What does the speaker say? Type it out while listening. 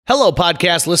Hello,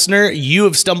 podcast listener. You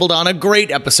have stumbled on a great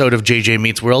episode of JJ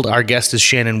Meets World. Our guest is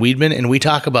Shannon Weedman, and we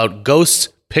talk about ghosts,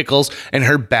 pickles, and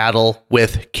her battle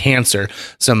with cancer.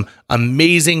 Some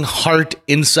amazing heart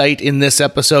insight in this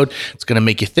episode. It's going to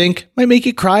make you think, might make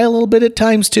you cry a little bit at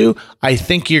times too. I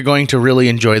think you're going to really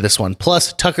enjoy this one.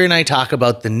 Plus, Tucker and I talk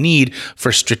about the need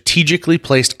for strategically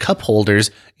placed cup holders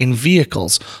in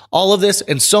vehicles. All of this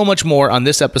and so much more on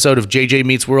this episode of JJ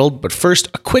Meets World. But first,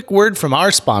 a quick word from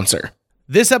our sponsor.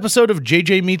 This episode of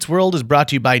JJ Meets World is brought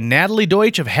to you by Natalie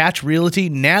Deutsch of Hatch Realty.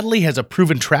 Natalie has a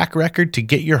proven track record to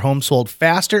get your home sold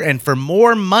faster and for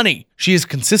more money. She is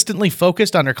consistently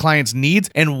focused on her clients' needs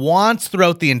and wants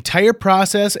throughout the entire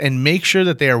process and make sure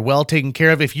that they are well taken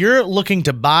care of. If you're looking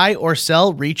to buy or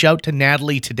sell, reach out to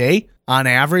Natalie today. On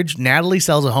average, Natalie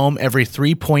sells a home every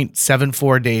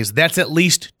 3.74 days. That's at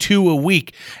least 2 a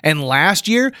week. And last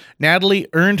year, Natalie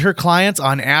earned her clients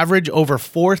on average over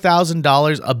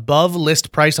 $4,000 above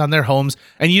list price on their homes.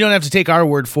 And you don't have to take our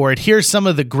word for it. Here's some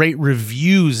of the great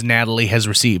reviews Natalie has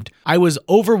received. I was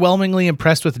overwhelmingly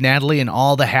impressed with Natalie and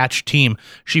all the Hatch team.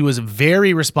 She was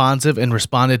very responsive and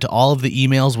responded to all of the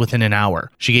emails within an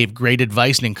hour. She gave great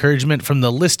advice and encouragement from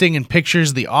the listing and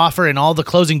pictures, the offer, and all the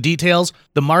closing details.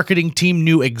 The marketing team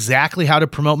knew exactly how to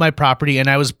promote my property, and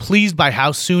I was pleased by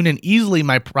how soon and easily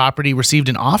my property received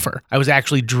an offer. I was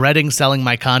actually dreading selling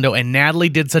my condo, and Natalie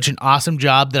did such an awesome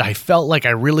job that I felt like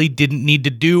I really didn't need to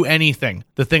do anything.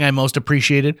 The thing I most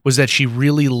appreciated was that she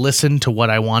really listened to what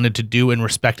I wanted to do and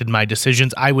respected my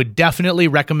decisions. I would definitely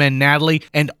recommend Natalie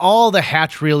and all the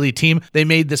Hatch Realty team. They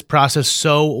made this process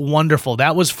so wonderful.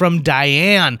 That was from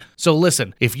Diane. So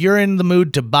listen, if you're in the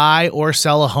mood to buy or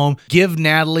sell a home, give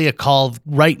Natalie a call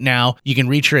right now. You can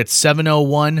reach her at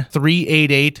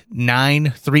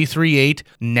 701-388-9338.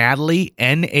 Natalie,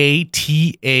 Natalie,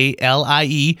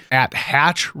 at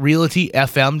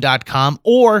hatchrealtyfm.com,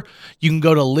 or you can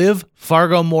go to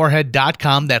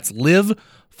livefargomoorhead.com. That's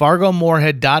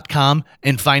livefargomoorhead.com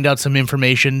and find out some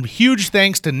information. Huge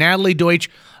thanks to Natalie Deutsch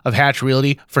of Hatch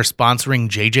Realty for sponsoring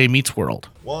JJ Meets World.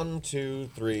 1,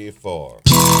 2, 3, 4.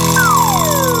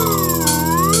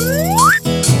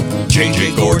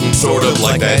 JJ Gordon, sort of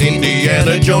like that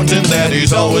Indiana Jones, in that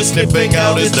he's always sniffing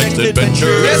out his next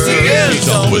adventure. Yes, he is. He's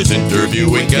always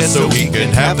interviewing guests so he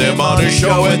can have them on his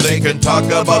show and they can talk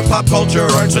about pop culture,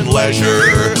 arts, and leisure.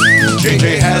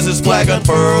 JJ has his flag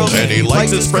unfurled and he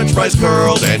likes his french fries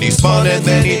curled, and he's fun and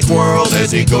then he twirls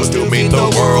as he goes to meet the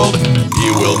world.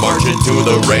 He will march into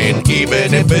the rain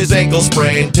even if his ankle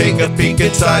sprained. Take a peek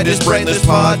inside his brain. This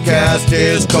podcast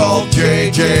is called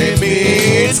JJ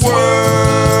Meets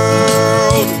World.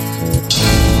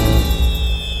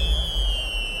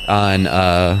 On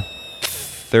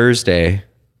Thursday,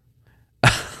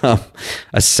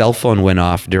 a cell phone went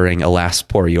off during Alas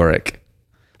Poor Yorick.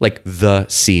 Like the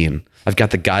scene. I've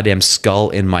got the goddamn skull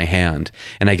in my hand,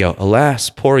 and I go, "Alas,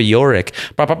 poor Yorick,"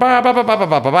 and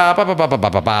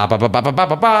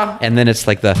then it's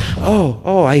like the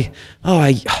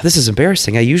this is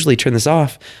embarrassing. I usually turn this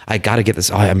off. I got to get this.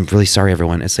 Oh, I'm really sorry,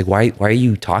 everyone. It's like, why are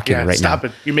you talking right now? Stop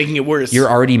it. You're making it worse. You're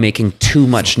already making too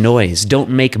much noise. Don't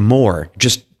make more.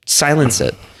 Just silence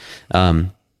it.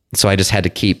 So I just had to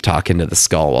keep talking to the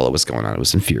skull while it was going on. It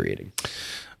was infuriating.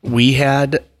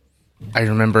 I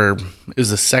remember it was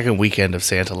the second weekend of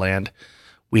Santa Land.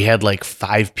 We had like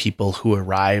 5 people who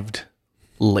arrived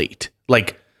late,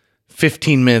 like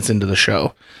 15 minutes into the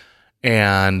show.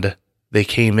 And they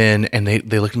came in and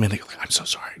they looked at me and they go, "I'm so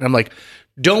sorry." And I'm like,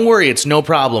 "Don't worry, it's no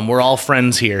problem. We're all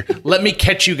friends here. Let me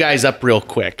catch you guys up real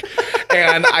quick."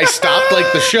 And I stopped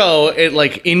like the show, it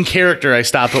like in character, I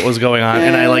stopped what was going on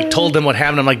and I like told them what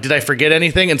happened. I'm like, "Did I forget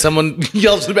anything?" And someone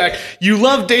yells in the back, "You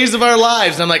love Days of Our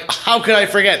Lives." And I'm like, "How could I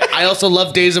forget? I also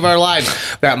love Days of Our Lives."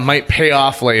 That might pay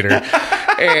off later.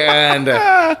 And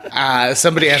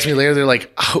somebody asked me later, they're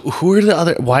like, "Who are the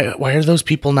other, why are those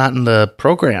people not in the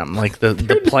program? Like the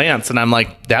plants?" And I'm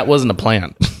like, "That wasn't a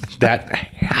plant. That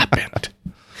happened."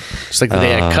 Just like the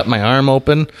day I cut my arm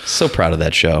open. So proud of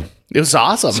that show. It was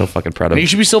awesome. So fucking proud of it. You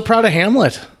should be so proud of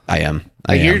Hamlet. I am.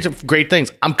 I hear great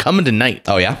things. I'm coming tonight.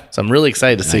 Oh, yeah? So I'm really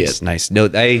excited to see it. Nice. No,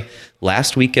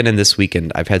 last weekend and this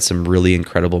weekend, I've had some really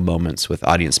incredible moments with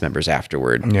audience members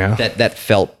afterward. Yeah. That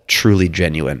felt truly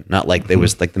genuine. Not like it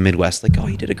was like the Midwest, like, "Oh,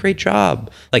 you did a great job."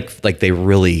 Like they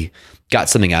really got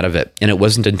something out of it. And it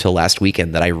wasn't until last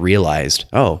weekend that I realized,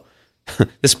 oh,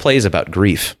 this play is about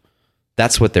grief.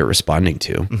 That's what they're responding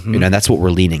to. Mm-hmm. And that's what we're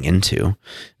leaning into.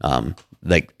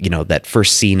 That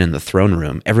first scene in the throne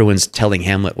room, everyone's telling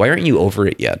Hamlet, "Why aren't you over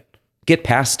it yet? Get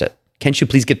past it. Can't you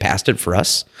please get past it for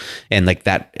us?" And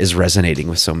that is resonating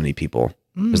with so many people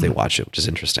as they watch it, which is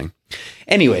interesting.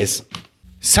 Anyways,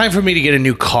 It's time for me to get a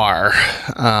new car.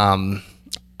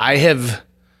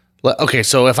 Okay,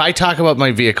 so if I talk about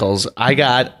my vehicles, I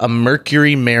got a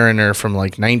Mercury Mariner from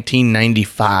like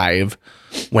 1995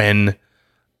 when,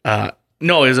 no,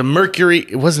 it was a Mercury,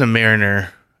 it wasn't a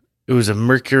Mariner. It was a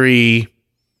Mercury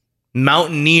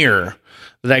Mountaineer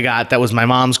that I got. That was my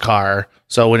mom's car.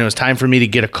 So when it was time for me to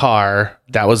get a car,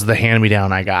 that was the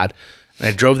hand-me-down I got. And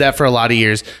I drove that for a lot of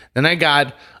years. Then I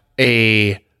got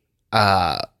a,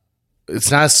 it's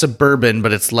not a Suburban,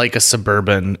 but it's like a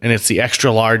Suburban, and it's the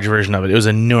extra large version of it. It was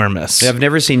enormous. I've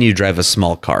never seen you drive a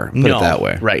small car. Put it that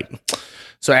way. Right.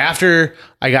 So after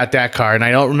I got that car, and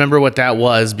I don't remember what that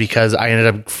was because I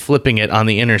ended up flipping it on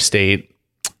the interstate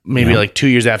maybe like 2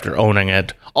 years after owning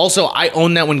it. Also, I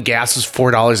owned that when gas was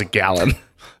 $4 a gallon.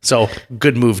 So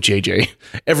good move, JJ.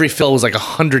 Every fill was like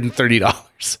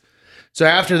 $130. So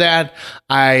after that,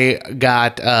 I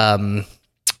got a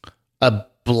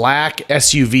black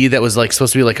SUV that was like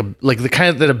supposed to be like the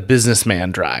kind that a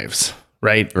businessman drives,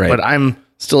 right? Right. But I'm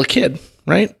still a kid,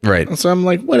 right? Right. So I'm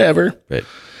like, whatever. Right.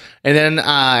 And then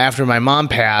after my mom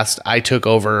passed, I took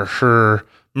over her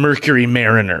Mercury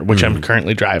Mariner, which I'm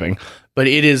currently driving. But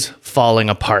it is falling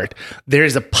apart.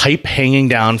 There's a pipe hanging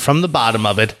down from the bottom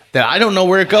of it that I don't know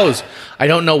where it goes. I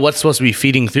don't know what's supposed to be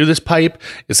feeding through this pipe.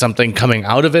 Is something coming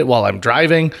out of it while I'm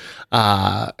driving?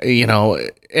 And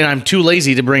I'm too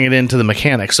lazy to bring it into the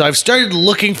mechanic. So I've started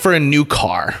looking for a new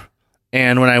car.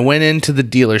 And when I went into the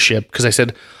dealership, because I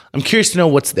said, I'm curious to know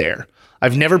what's there.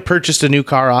 I've never purchased a new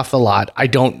car off the lot. I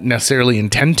don't necessarily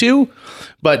intend to,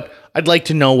 but I'd like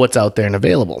to know what's out there and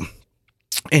available.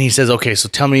 And he says, okay, so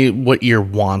tell me what your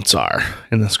wants are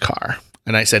in this car.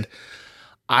 And I said,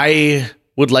 I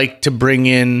would like to bring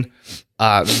in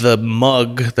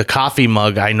the coffee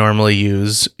mug I normally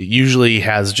use. It usually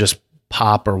has just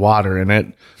pop or water in it,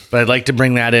 but I'd like to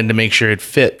bring that in to make sure it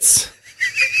fits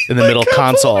in the middle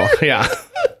console. Yeah.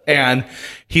 And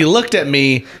he looked at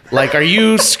me like, are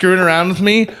you screwing around with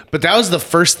me? But that was the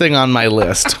first thing on my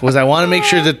list, was I want to make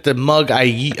sure that the mug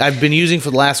I've been using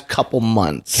for the last couple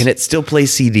months. Can it still play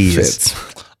CDs?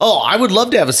 Fits. Oh, I would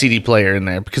love to have a CD player in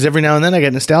there because every now and then I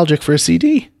get nostalgic for a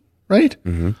CD, right?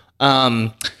 Mm-hmm.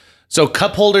 So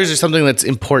cup holders are something that's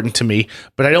important to me,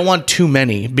 but I don't want too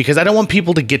many because I don't want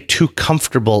people to get too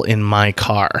comfortable in my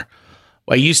car.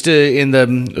 I used to, in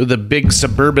the big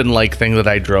Suburban-like thing that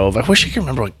I drove, I wish I could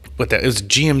remember what that, it was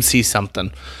GMC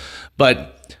something,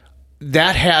 but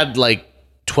that had like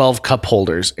 12 cup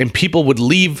holders and people would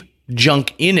leave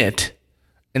junk in it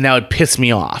and that would piss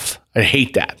me off. I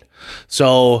hate that.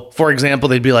 So, for example,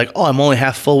 they'd be like, oh, I'm only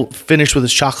half full, finished with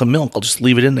this chocolate milk. I'll just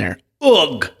leave it in there.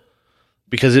 Ugh.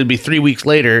 Because it'd be 3 weeks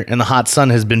later and the hot sun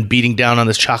has been beating down on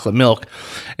this chocolate milk.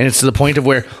 And it's to the point of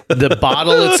where the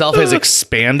bottle itself has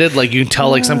expanded. Like you can tell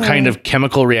like some kind of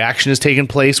chemical reaction has taken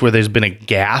place where there's been a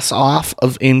gas off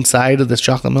of inside of this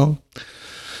chocolate milk.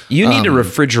 You need a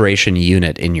refrigeration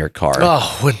unit in your car.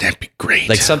 Oh, wouldn't that be great?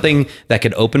 Like something that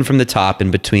could open from the top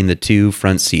and between the two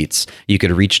front seats. You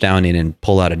could reach down in and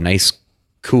pull out a nice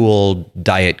cool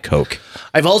Diet Coke.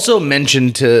 I've also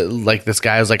mentioned to like this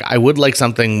guy, I was like, I would like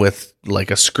something with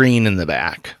like a screen in the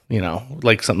back,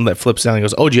 like something that flips down and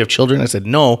goes, oh, do you have children? I said,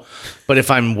 no, but if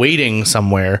I'm waiting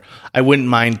somewhere, I wouldn't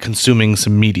mind consuming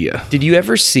some media. Did you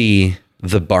ever see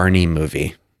the Barney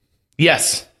movie?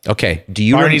 Yes. Okay. Do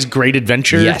you Barney's Great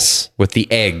Adventure? Yes, with the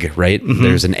egg, right? Mm-hmm.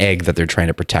 There's an egg that they're trying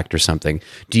to protect or something.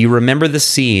 Do you remember the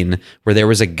scene where there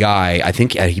was a guy, I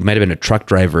think he might have been a truck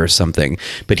driver or something,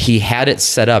 but he had it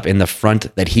set up in the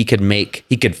front that he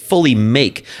could fully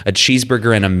make a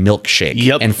cheeseburger and a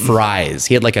milkshake and fries.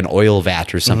 He had like an oil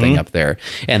vat or something up there.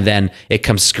 And then it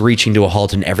comes screeching to a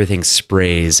halt and everything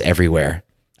sprays everywhere.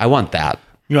 I want that.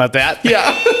 You want that?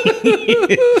 Yeah.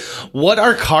 What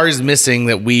are cars missing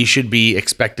that we should be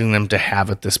expecting them to have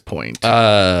at this point?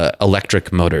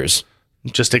 Electric motors.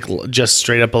 Just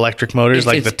straight up electric motors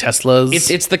like the Teslas?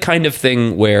 It's the kind of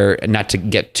thing where, not to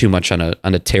get too much on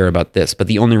a tear about this, but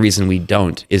the only reason we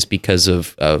don't is because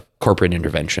of corporate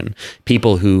intervention.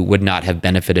 People who would not have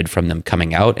benefited from them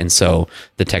coming out, and so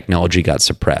the technology got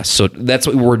suppressed. So that's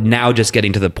what we're now just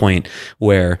getting to the point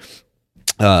where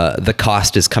the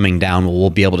cost is coming down.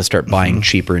 We'll be able to start buying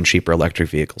cheaper and cheaper electric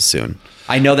vehicles soon.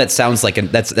 I know that sounds like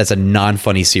that's a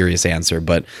non-funny serious answer,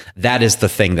 but that is the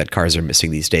thing that cars are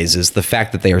missing these days, is the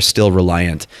fact that they are still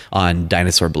reliant on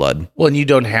dinosaur blood. Well, and you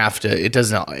don't have to,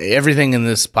 everything in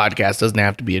this podcast doesn't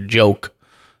have to be a joke.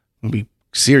 It can be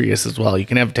serious as well. You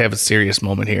can have to have a serious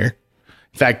moment here.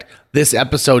 In fact, this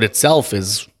episode itself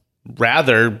is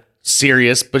rather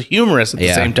serious but humorous at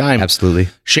the same time. Absolutely.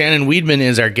 Shannon Weidman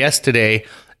is our guest today,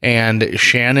 and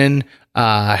Shannon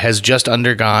has just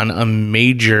undergone a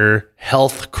major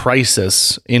health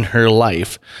crisis in her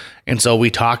life. And so we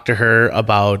talked to her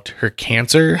about her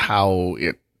cancer, how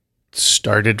it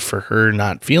started for her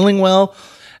not feeling well,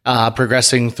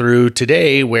 progressing through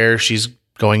today where she's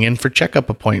going in for checkup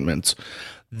appointments.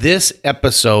 This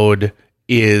episode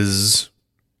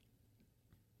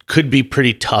could be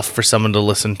pretty tough for someone to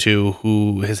listen to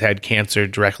who has had cancer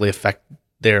directly affect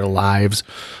their lives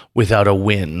without a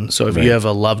win. So if you have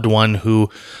a loved one who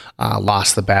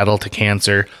lost the battle to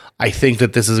cancer, I think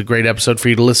that this is a great episode for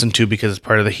you to listen to because it's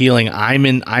part of the healing. I'm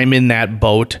in that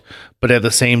boat, but at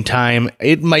the same time,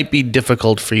 it might be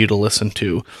difficult for you to listen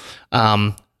to.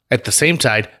 At the same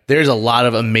side, there's a lot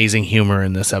of amazing humor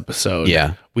in this episode.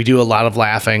 Yeah. We do a lot of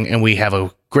laughing, and we have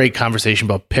a great conversation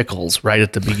about pickles right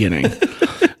at the beginning,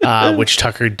 which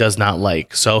Tucker does not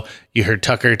like. So you heard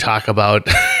Tucker talk about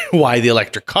why the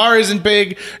electric car isn't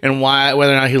big and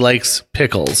whether or not he likes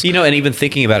pickles. You know, and even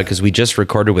thinking about it, because we just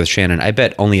recorded with Shannon, I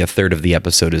bet only a third of the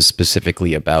episode is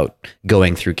specifically about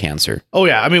going through cancer. Oh,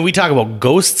 yeah. I mean, we talk about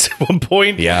ghosts at one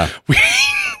point. Yeah.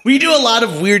 We do a lot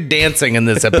of weird dancing in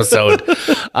this episode.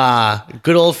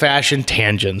 Good old fashioned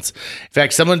tangents. In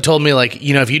fact, someone told me, like,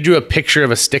 if you drew a picture of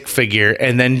a stick figure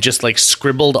and then just like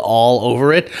scribbled all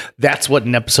over it, that's what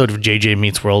an episode of JJ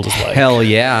Meets World is like. Hell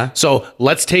yeah. So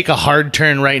let's take a hard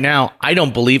turn right now. I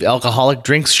don't believe alcoholic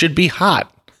drinks should be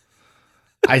hot.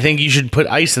 I think you should put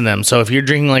ice in them. So if you're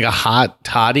drinking like a hot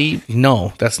toddy,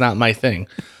 no, that's not my thing.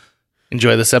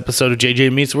 Enjoy this episode of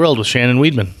JJ Meets World with Shannon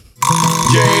Weidman.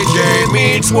 JJ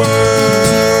Meets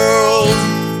World.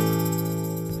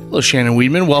 Hello, Shannon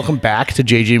Weidman. Welcome back to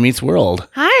JJ Meets World.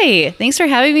 Hi. Thanks for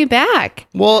having me back.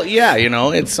 Well, yeah,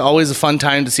 it's always a fun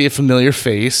time to see a familiar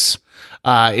face.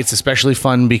 It's especially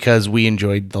fun because we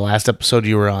enjoyed the last episode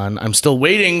you were on. I'm still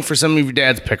waiting for some of your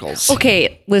dad's pickles.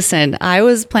 Okay, listen, I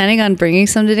was planning on bringing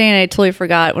some today and I totally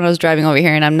forgot when I was driving over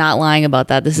here, and I'm not lying about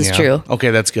that. This is true.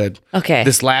 Okay, that's good. Okay.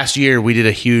 This last year, we did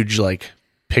a huge,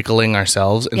 pickling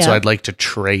ourselves, and so I'd like to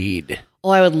trade. Oh,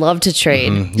 I would love to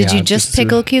trade. Mm-hmm. Did you just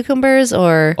pickle cucumbers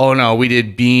or? Oh, no, we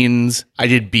did beans. I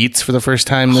did beets for the first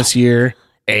time this year.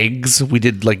 Eggs. We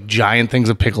did giant things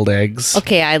of pickled eggs.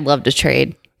 Okay, I'd love to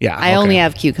trade. Yeah. I only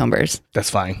have cucumbers. That's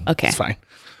fine. Okay. That's fine.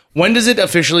 When does it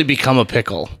officially become a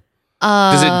pickle?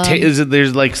 Is it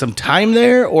there's some time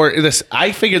there, or this?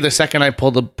 I figure the second I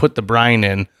put the brine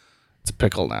in, it's a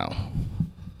pickle now.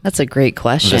 That's a great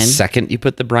question. The second you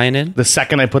put the brine in? The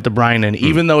second I put the brine in,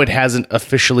 even though it hasn't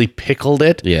officially pickled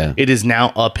it, it is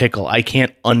now a pickle. I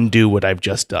can't undo what I've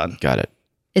just done. Got it.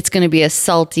 It's going to be a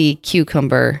salty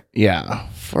cucumber. Yeah.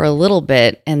 For a little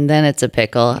bit, and then it's a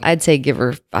pickle. I'd say give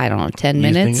her, 10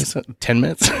 minutes. 10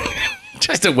 minutes?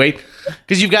 Just to wait.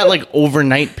 Because you've got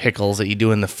overnight pickles that you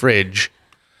do in the fridge.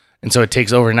 And so it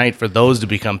takes overnight for those to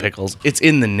become pickles. It's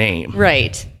in the name.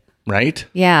 Right. Right?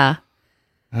 Yeah.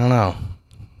 I don't know.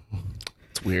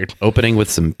 It's weird. Opening with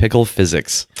some pickle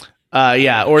physics.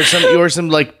 Yeah. Or some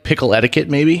pickle etiquette,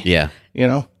 maybe. Yeah.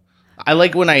 I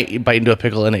like when I bite into a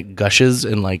pickle and it gushes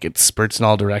and it spurts in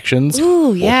all directions.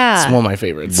 Ooh, yeah. It's one of my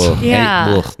favorites.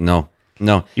 Yeah. No.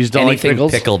 You just don't like Anything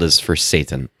pickles? pickled is for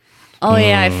Satan. Oh,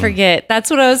 yeah, I forget. That's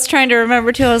what I was trying to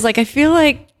remember, too. I was like, I feel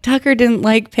like Tucker didn't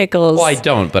like pickles. Well, I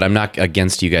don't, but I'm not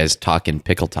against you guys talking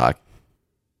pickle talk.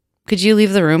 Could you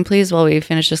leave the room, please, while we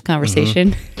finish this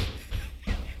conversation?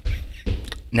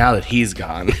 Now that he's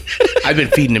gone, I've been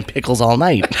feeding him pickles all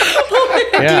night.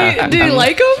 Yeah. Do you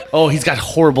like them? Oh, he's got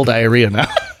horrible diarrhea now.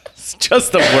 It's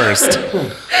just the worst.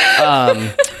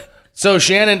 So,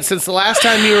 Shannon, since the last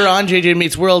time you were on JJ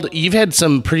Meets World, you've had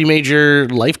some pretty major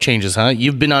life changes, huh?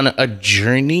 You've been on a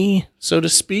journey, so to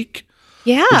speak.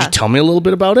 Yeah. Would you tell me a little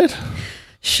bit about it?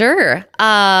 Sure.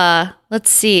 Let's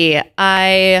see.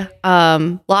 I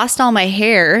lost all my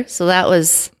hair, so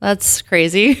that's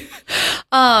crazy.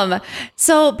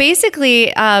 So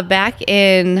basically, back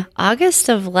in August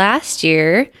of last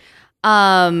year,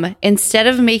 instead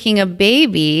of making a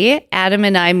baby, Adam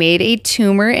and I made a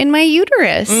tumor in my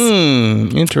uterus.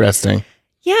 Interesting.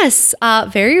 Yes,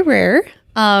 very rare.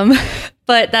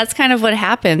 But that's kind of what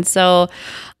happened. So,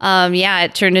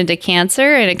 it turned into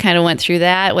cancer, and it kind of went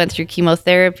through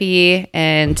chemotherapy,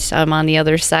 and I'm on the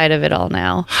other side of it all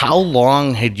now. How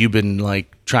long had you been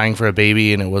trying for a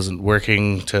baby and it wasn't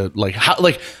working to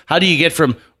how do you get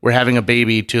from we're having a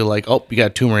baby to oh, you got a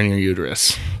tumor in your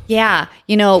uterus? Yeah.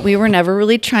 We were never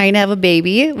really trying to have a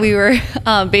baby. We were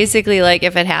basically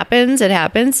if it happens, it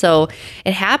happens. So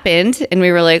it happened, and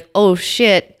we were like, oh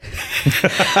shit.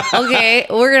 Okay,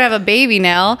 we're going to have a baby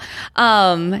now.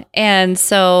 And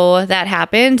so that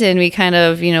happened, and we kind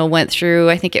of, went through,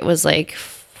 I think it was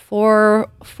 4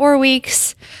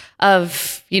 weeks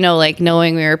like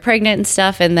knowing we were pregnant and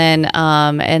stuff. And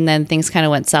then things kind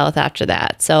of went south after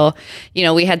that. So,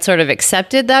 we had sort of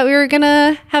accepted that we were going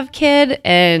to have a kid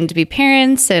and be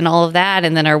parents and all of that.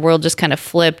 And then our world just kind of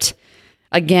flipped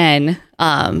again,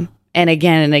 and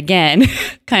again and again,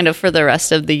 kind of for the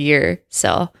rest of the year.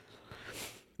 So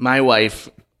my wife,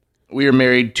 we were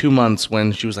married 2 months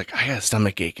when she was like, I got a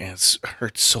stomach ache and it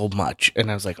hurts so much.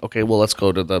 And I was like, okay, well, let's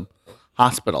go to the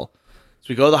hospital. So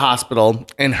we go to the hospital,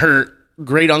 and her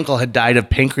great uncle had died of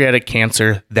pancreatic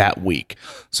cancer that week.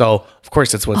 So of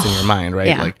course that's what's in your mind, right?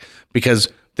 Yeah. Like, because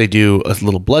they do a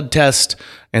little blood test,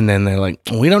 and then they're like,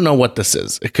 we don't know what this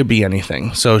is. It could be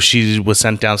anything. So she was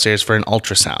sent downstairs for an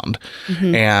ultrasound.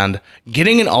 And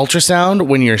getting an ultrasound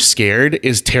when you're scared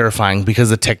is terrifying because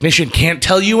the technician can't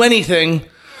tell you anything,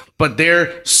 but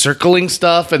they're circling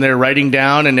stuff and they're writing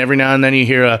down, and every now and then you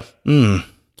hear a,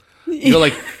 You're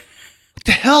like, what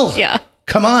the hell? Yeah.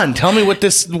 Come on, tell me what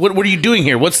are you doing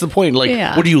here? What's the point?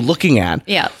 Like, what are you looking at?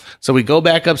 Yeah. So we go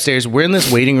back upstairs. We're in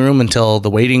this waiting room until the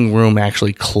waiting room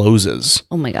actually closes.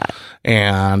 Oh my God.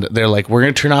 And they're like, we're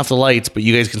going to turn off the lights, but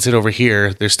you guys can sit over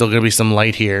here. There's still going to be some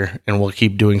light here, and we'll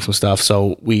keep doing some stuff.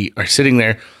 So we are sitting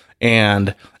there,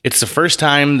 and it's the first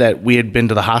time that we had been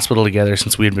to the hospital together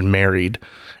since we had been married.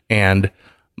 And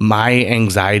my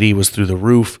anxiety was through the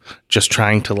roof, just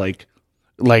trying to like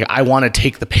I want to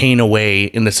take the pain away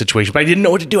in the situation, but I didn't know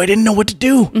what to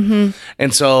do.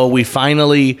 And so we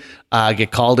finally get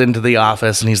called into the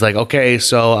office, and he's like, okay,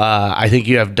 so I think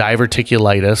you have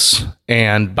diverticulitis.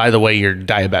 And by the way, you're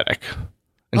diabetic.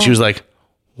 And she was like,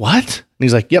 what? And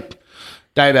he's like, yep,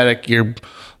 diabetic. Your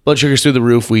blood sugar's through the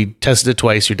roof. We tested it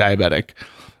twice. You're diabetic.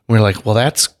 And we're like, well,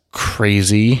 that's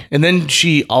crazy. And then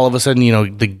she, all of a sudden,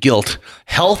 the guilt.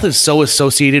 Health is so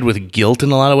associated with guilt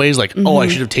in a lot of ways. Like, oh, I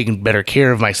should have taken better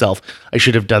care of myself. I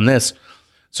should have done this.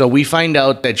 So we find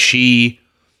out that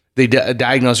they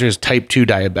diagnose her as type 2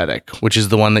 diabetic, which is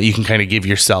the one that you can kind of give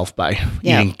yourself by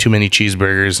eating too many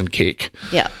cheeseburgers and cake.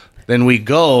 Yeah. Then we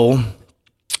go,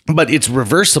 but it's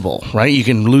reversible, right? You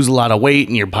can lose a lot of weight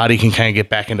and your body can kind of get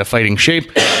back into fighting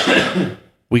shape.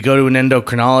 We go to an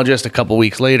endocrinologist a couple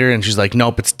weeks later, and she's like,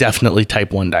 nope, it's definitely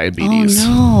type 1 diabetes.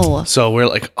 Oh, no. So we're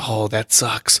like, oh, that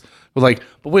sucks. We're like,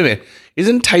 but wait a minute,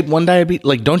 isn't type 1 diabetes,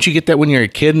 like, don't you get that when you're a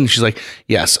kid? And she's like,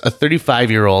 yes, a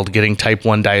 35-year-old getting type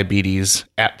 1 diabetes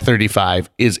at 35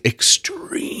 is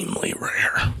extremely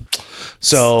rare.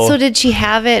 So did she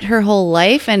have it her whole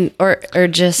life, or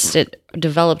just it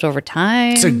developed over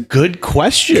time? It's a good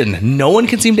question. No one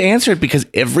can seem to answer it, because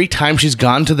every time she's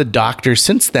gone to the doctor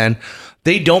since then,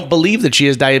 they don't believe that she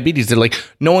has diabetes. They're like,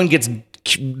 no one gets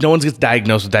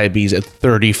diagnosed with diabetes at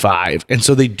 35. And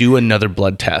so they do another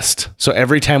blood test. So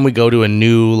every time we go to a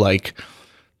new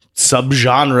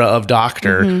subgenre of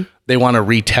doctor, they want to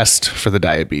retest for the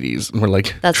diabetes. And we're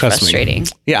like, that's trust frustrating. Me.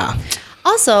 Yeah.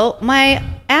 Also, my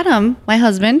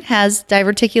husband, has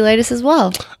diverticulitis as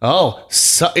well. Oh,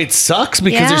 it sucks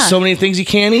because there's so many things you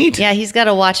can't eat. Yeah, he's got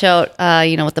to watch out,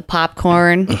 with the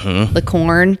popcorn, the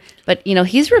corn. But,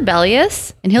 he's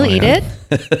rebellious, and he'll eat it.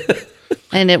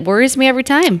 And it worries me every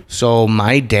time. So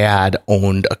my dad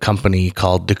owned a company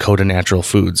called Dakota Natural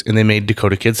Foods, and they made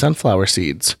Dakota Kid sunflower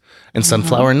seeds and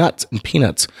sunflower nuts and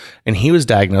peanuts. And he was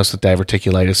diagnosed with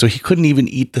diverticulitis, so he couldn't even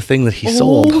eat the thing that he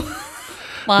sold.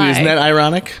 Why? Isn't that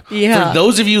ironic? Yeah. For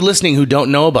those of you listening who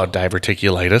don't know about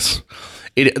diverticulitis,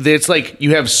 it's like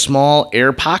you have small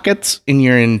air pockets in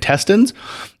your intestines,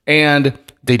 and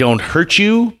they don't hurt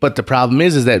you, but the problem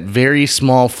is that very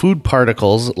small food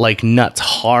particles like nuts,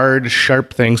 hard,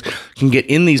 sharp things, can get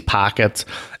in these pockets,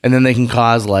 and then they can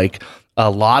cause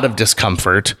a lot of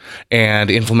discomfort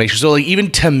and inflammation. So even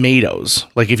tomatoes,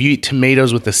 if you eat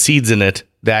tomatoes with the seeds in it,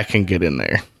 that can get in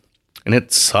there. And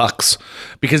it sucks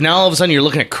because now all of a sudden you're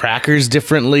looking at crackers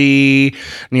differently,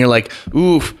 and you're like,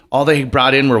 oof, all they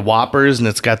brought in were Whoppers, and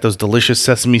it's got those delicious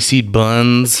sesame seed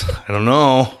buns. I don't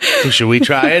know. Should we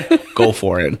try it? Go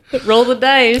for it. Roll the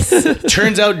dice.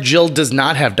 Turns out Jill does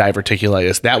not have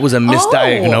diverticulitis. That was a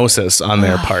misdiagnosis on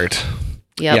their part.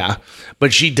 Yep. Yeah.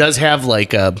 But she does have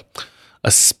a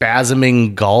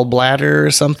spasming gallbladder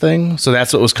or something. So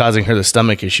that's what was causing her the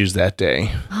stomach issues that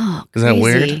day. Oh, isn't that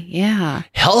weird? Yeah.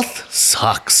 Health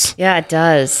sucks. Yeah, it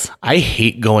does. I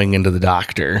hate going into the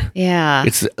doctor. Yeah.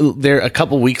 It's there a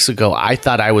couple weeks ago. I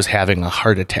thought I was having a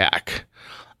heart attack.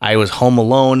 I was home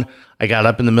alone. I got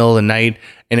up in the middle of the night,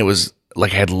 and it was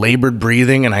like I had labored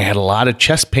breathing, and I had a lot of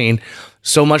chest pain,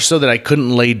 so much so that I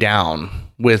couldn't lay down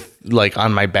with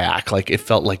on my back. It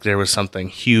felt like there was something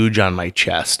huge on my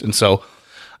chest. And so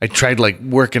I tried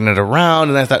working it around,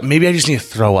 and I thought maybe I just need to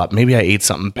throw up. Maybe I ate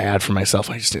something bad for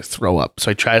myself. I just need to throw up. So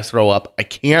I try to throw up. I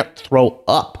can't throw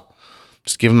up.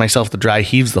 just giving myself the dry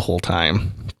heaves the whole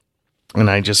time. And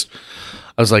I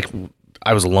was like,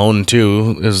 I was alone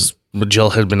too. Jill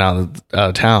had been out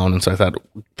of town. And so I thought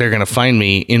they're going to find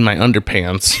me in my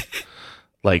underpants,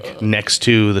 like next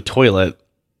to the toilet.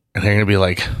 And they're going to be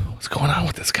like, what's going on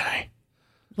with this guy?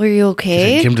 Were you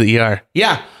okay? Take him to the ER.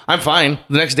 Yeah, I'm fine.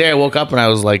 The next day I woke up and I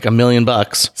was like $1 million.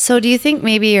 So do you think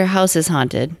maybe your house is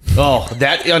haunted? Oh,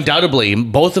 that undoubtedly.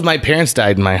 Both of my parents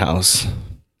died in my house.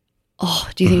 Oh,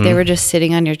 do you think they were just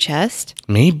sitting on your chest?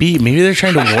 Maybe they're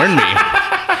trying to warn me.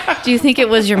 Do you think it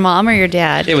was your mom or your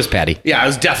dad? It was Patty. Yeah, it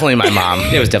was definitely my mom.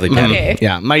 It was definitely Patty. Okay.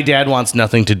 Yeah, my dad wants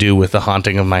nothing to do with the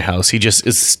haunting of my house. He just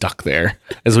is stuck there,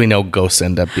 as we know ghosts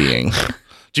end up being.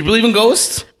 Do you believe in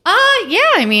ghosts? Yeah.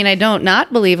 I mean, I don't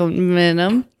not believe in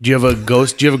them. Do you have a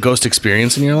ghost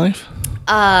experience in your life?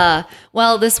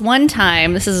 Well, this one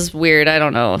time, this is weird. I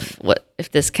don't know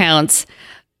if this counts,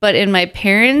 but in my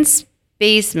parents'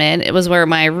 basement, it was where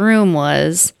my room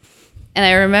was. And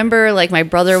I remember like my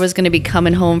brother was going to be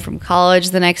coming home from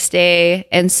college the next day.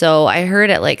 And so I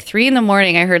heard at like 3 a.m,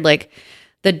 I heard like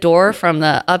the door from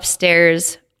the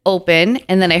upstairs open.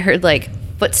 And then I heard like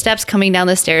footsteps coming down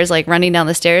the stairs, like running down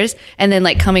the stairs and then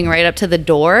like coming right up to the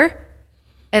door.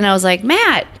 And I was like,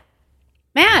 Matt,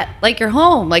 like you're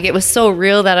home. Like it was so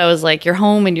real that I was like, you're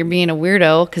home and you're being a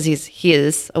weirdo because he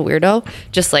is a weirdo,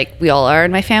 just like we all are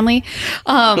in my family.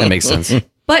 That makes sense.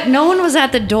 But no one was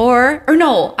at the door. Or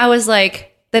no, I was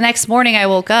like, the next morning I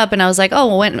woke up and I was like,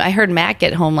 oh, when I heard Matt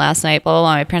get home last night, blah, blah,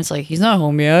 blah. My parents were like, he's not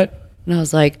home yet. And I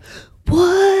was like,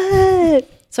 what?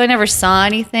 So I never saw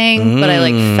anything, but I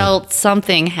like felt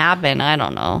something happen. I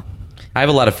don't know. I have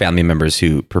a lot of family members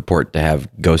who purport to have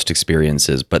ghost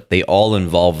experiences, but they all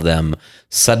involve them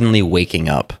suddenly waking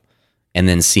up and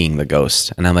then seeing the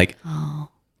ghost. And I'm like, oh,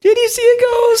 did you see a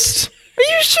ghost? Are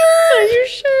you sure? Are you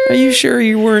sure? Are you sure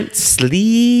you weren't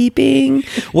sleeping?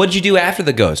 What'd you do after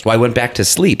the ghost? Well, I went back to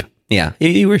sleep. Yeah,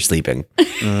 you were sleeping.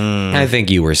 I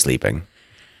think you were sleeping.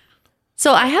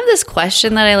 So I have this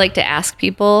question that I like to ask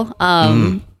people.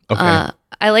 Okay.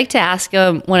 I like to ask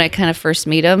them when I kind of first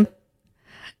meet them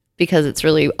because it's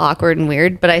really awkward and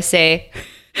weird. But I say,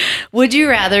 would you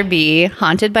rather be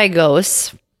haunted by a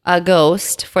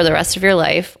ghost for the rest of your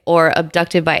life or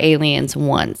abducted by aliens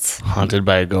once? Haunted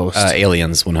by a ghost.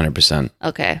 Aliens, 100%.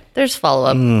 Okay. There's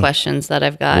follow-up questions that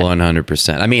I've got.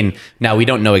 100%. I mean, now we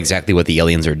don't know exactly what the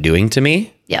aliens are doing to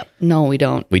me. Yep. No, we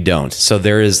don't. We don't. So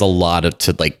there is a lot of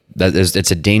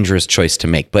it's a dangerous choice to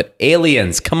make. But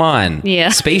aliens, come on. Yeah.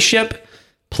 Spaceship,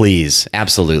 please.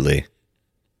 Absolutely.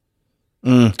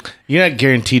 You're not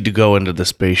guaranteed to go into the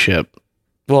spaceship.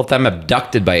 Well, if I'm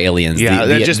abducted by aliens, Yeah,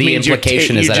 that the just means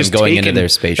implication is that I'm going into their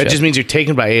spaceship. That just means you're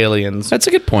taken by aliens. That's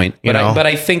a good point. But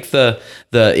I think the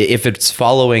if it's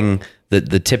following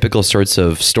the typical sorts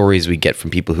of stories we get from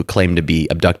people who claim to be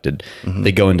abducted,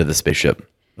 they go into the spaceship.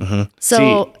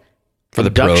 So For the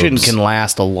Abduction probes. can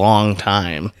last a long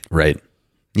time. Right.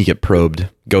 You get probed.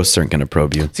 Ghosts aren't going to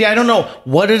probe you. See, I don't know.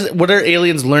 What are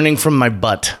aliens learning from my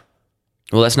butt?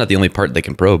 Well, that's not the only part they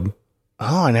can probe.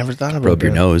 Oh, I never thought about Probe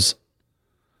your that. nose.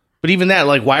 But even that,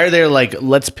 like, why are they like,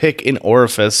 let's pick an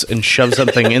orifice and shove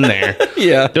something in there?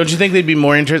 Yeah. Don't you think they'd be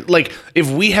more interested? Like, if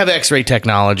we have X-ray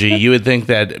technology, you would think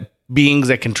that beings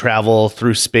that can travel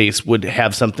through space would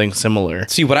have something similar.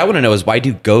 See, what I want to know is why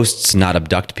do ghosts not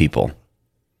abduct people?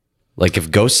 Like if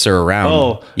ghosts are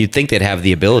around, you'd think they'd have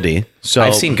the ability. So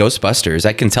I've seen Ghostbusters.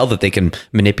 I can tell that they can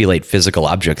manipulate physical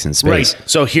objects in space. Right.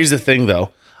 So here's the thing,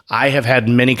 though. I have had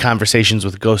many conversations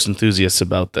with ghost enthusiasts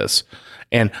about this.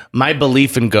 And my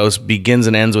belief in ghosts begins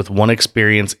and ends with one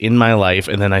experience in my life,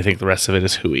 and then I think the rest of it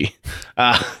is hooey.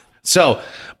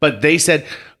 But they said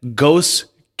ghosts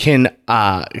can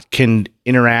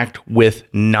interact with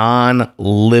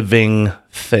non-living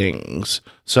things.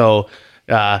 So,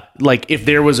 like if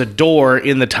there was a door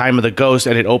in the time of the ghost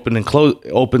and it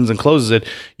opens and closes it,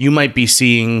 you might be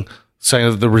seeing kind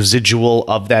of the residual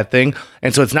of that thing.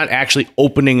 And so it's not actually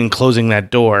opening and closing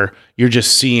that door. You're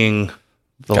just seeing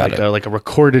like a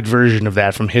recorded version of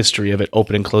that from history of it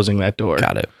opening and closing that door.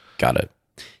 Got it.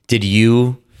 Did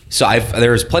you? So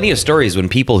there's plenty of stories when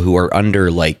people who are under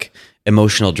like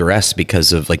emotional duress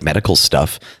because of like medical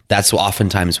stuff, that's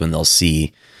oftentimes when they'll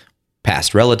see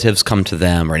past relatives come to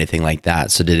them or anything like that.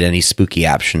 So did any spooky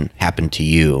action happen to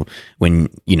you when,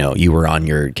 you were on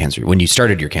when you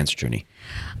started your cancer journey?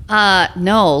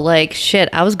 No, like shit,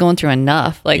 I was going through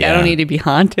enough. Like I don't need to be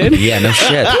haunted. Yeah, no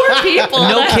shit. Poor people.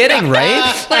 No kidding,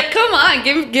 right? Like, come on,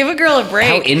 give a girl a break.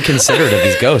 How inconsiderate of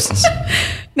these ghosts.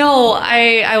 No,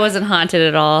 I wasn't haunted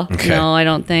at all. Okay. No, I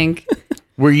don't think.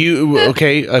 Were you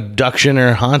okay? Abduction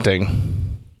or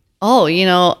haunting? Oh,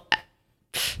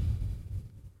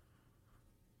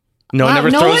 No one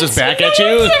ever throws it back at you?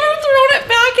 No one's ever thrown it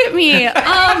back at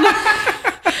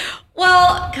me.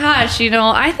 Well, gosh,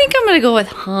 I think I'm going to go with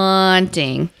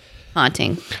haunting.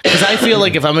 Because I feel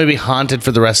like if I'm going to be haunted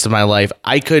for the rest of my life,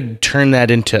 I could turn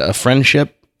that into a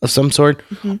friendship of some sort.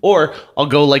 Mm-hmm. Or I'll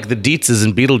go like the Dietzes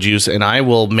in Beetlejuice and I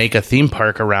will make a theme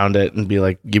park around it and be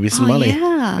like, give me some money.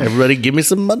 Yeah. Everybody give me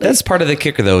some money. That's part of the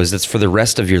kicker, though, is it's for the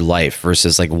rest of your life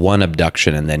versus like one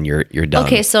abduction and then you're done.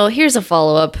 Okay, so here's a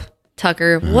follow-up,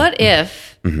 Tucker. What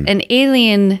if an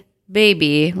alien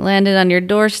baby landed on your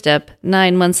doorstep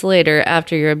 9 months later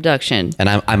after your abduction? And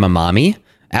I'm a mommy?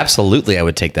 Absolutely, I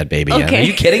would take that baby in. Okay. Are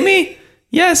you kidding me?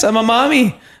 Yes, I'm a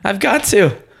mommy. I've got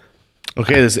to.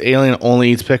 Okay, this alien only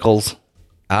eats pickles.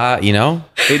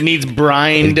 It needs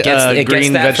brined gets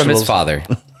green that vegetables. from his father.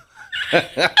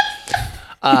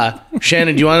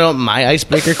 Shannon, do you want to know what my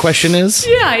icebreaker question is?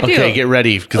 Yeah, I do. Okay, get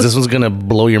ready because this one's going to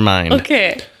blow your mind.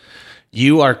 Okay.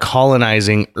 You are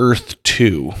colonizing Earth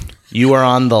 2. You are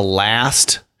on the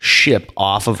last ship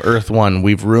off of Earth 1.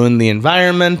 We've ruined the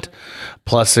environment.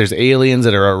 Plus, there's aliens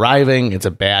that are arriving. It's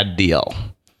a bad deal.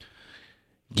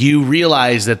 You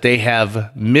realize that they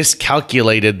have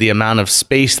miscalculated the amount of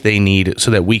space they need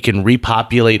so that we can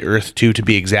repopulate Earth 2 to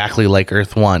be exactly like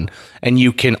Earth 1. And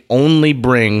you can only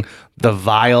bring the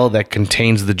vial that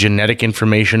contains the genetic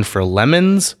information for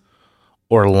lemons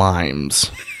or limes.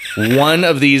 One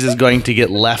of these is going to get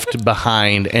left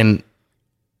behind and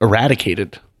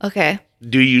eradicated. Okay.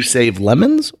 Do you save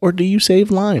lemons or do you save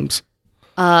limes?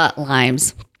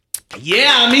 Limes.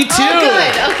 Yeah, me too.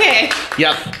 Oh, good. Okay.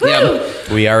 Yep.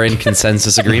 We are in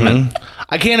consensus agreement.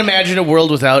 I can't imagine a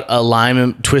world without a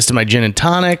lime twist in my gin and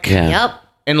tonic. Yeah. Yep.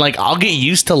 And I'll get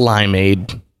used to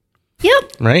limeade,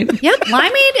 Yep. right? Yep.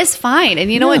 Limeade is fine.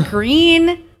 And you know what?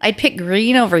 Green. I'd pick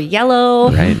green over yellow.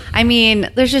 Right. I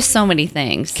mean, there's just so many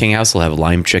things. King House will have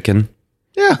lime chicken.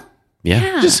 Yeah.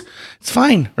 Yeah. Just it's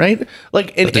fine, right?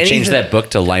 To change that book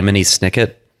to Limony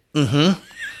Snicket.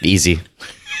 Easy.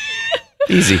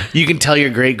 Easy. You can tell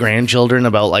your great grandchildren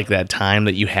about that time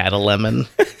that you had a lemon.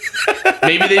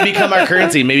 Maybe they become our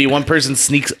currency. Maybe one person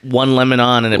sneaks one lemon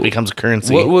on and it becomes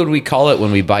currency. What would we call it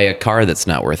when we buy a car that's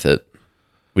not worth it?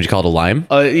 Would you call it a lime?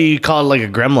 You call it a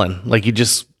gremlin.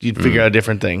 You'd figure out a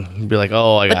different thing. You'd be like,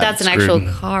 oh, I got But that's an screwed.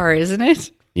 actual car, isn't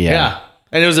it? Yeah.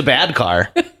 And it was a bad car.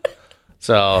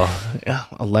 So, yeah,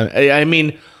 a lemon. I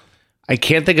mean, I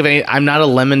can't think of any. I'm not a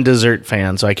lemon dessert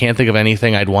fan, so I can't think of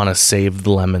anything I'd want to save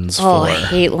the lemons for. Oh, I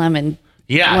hate lemon.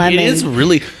 Yeah, lemon. it is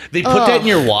really. They put that in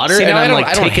your water, See, and now, I'm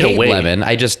I don't take it hate away. lemon.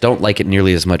 I just don't like it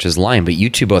nearly as much as lime. But you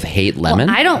two both hate lemon.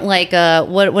 I don't like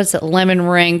what's it, lemon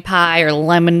meringue pie or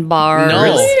lemon bar.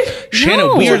 No, Shannon,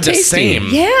 No. we are Tasty. the same.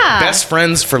 Yeah. Best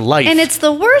friends for life. And it's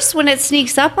the worst when it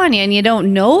sneaks up on you and you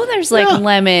don't know there's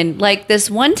lemon. Like this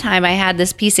one time I had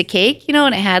this piece of cake,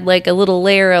 and it had a little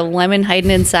layer of lemon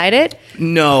hiding inside it.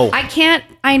 no.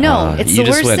 I know. It's you the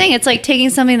just worst went- thing. It's like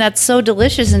taking something that's so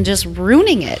delicious and just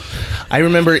ruining it. I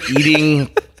remember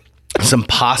eating some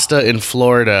pasta in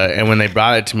Florida, and when they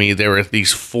brought it to me, there were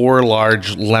these 4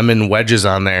 large lemon wedges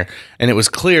on there, and it was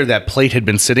clear that plate had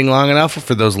been sitting long enough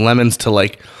for those lemons to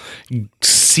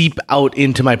seep out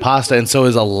into my pasta, and so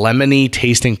is a lemony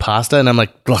tasting pasta, and I'm like,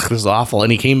 ugh, this is awful.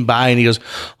 And he came by and he goes,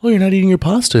 oh, you're not eating your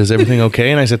pasta, is everything okay?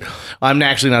 And I said, I'm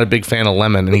actually not a big fan of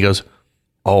lemon. And he goes,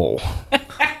 oh.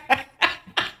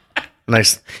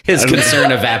 Nice. His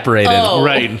concern evaporated.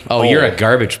 Right. Oh, you're a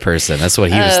garbage person. That's what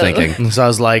he was thinking. And so I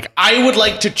was like, I would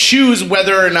like to choose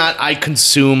whether or not I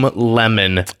consume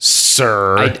lemon,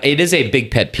 sir. It is a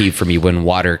big pet peeve for me when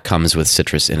water comes with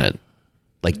citrus in it.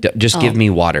 Just give me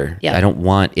water. Yeah. I don't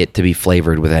want it to be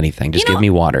flavored with anything. Just give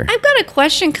me water. I've got a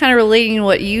question kind of relating to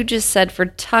what you just said for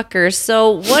Tucker.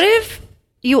 So what if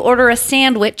you order a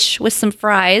sandwich with some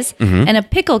fries and a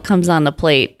pickle comes on the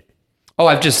plate? Oh,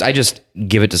 I just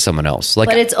give it to someone else.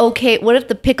 But it's okay. What if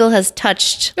the pickle has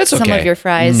touched That's some okay. of your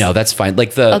fries? No, that's fine.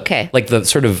 Okay. The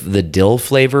sort of the dill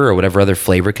flavor or whatever other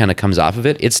flavor kind of comes off of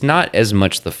it. It's not as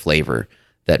much the flavor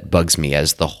that bugs me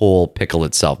as the whole pickle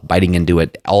itself. Biting into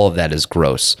it, all of that is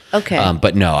gross. Okay.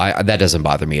 But no, that doesn't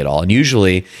bother me at all. And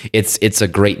usually, it's a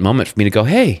great moment for me to go,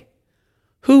 hey,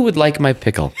 who would like my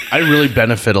pickle? I really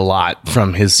benefit a lot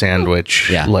from his sandwich,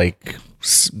 Yeah.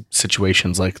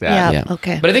 situations like that. Yeah.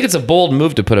 Okay. But I think it's a bold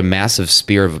move to put a massive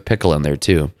spear of a pickle in there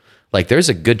too. There's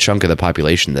a good chunk of the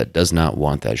population that does not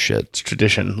want that shit. It's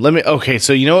tradition. Okay,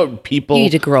 so you know what You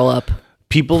need to grow up.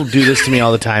 people do this to me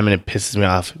all the time and it pisses me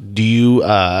off. Do you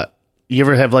you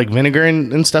ever have vinegar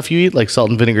and stuff you eat, like salt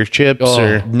and vinegar chips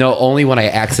or No, only when I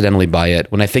accidentally buy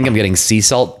it. When I think I'm getting sea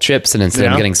salt chips and instead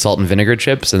I'm getting salt and vinegar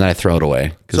chips, and then I throw it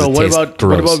away. So it what tastes about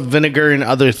gross. vinegar and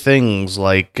other things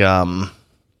like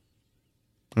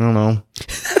I don't know.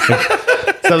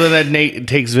 Something that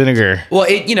takes vinegar. Well,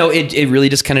 it really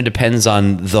just kind of depends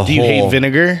on the Do whole. you hate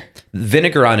vinegar?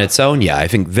 Vinegar on its own, yeah. I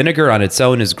think vinegar on its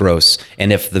own is gross.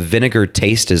 And if the vinegar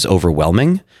taste is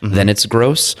overwhelming, then it's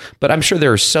gross. But I'm sure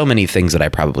there are so many things that I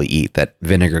probably eat that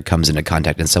vinegar comes into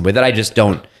contact in some way that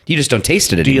you just don't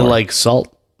taste it anymore. Do you like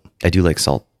salt? I do like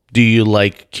salt. Do you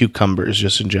like cucumbers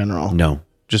just in general? No.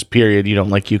 Just period. You don't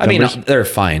like I cucumbers? mean, they're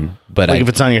fine, but Like if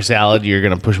it's on your salad, you're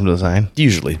going to push them to the side?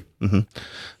 usually.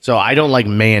 So I don't like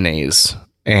mayonnaise.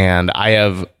 And I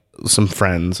have some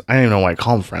friends. I don't even know why I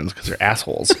call them friends because they're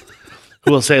assholes.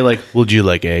 Who will say like, well, do you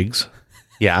like eggs?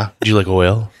 Yeah. Do you like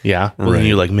oil? Yeah. Well, then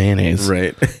you like mayonnaise.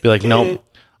 Right. Be like, nope.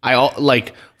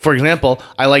 For example,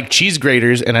 I like cheese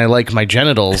graters and I like my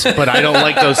genitals, but I don't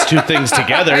like those two things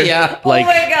together. Yeah. Like, Oh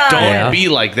my God. don't Yeah. be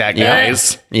like that,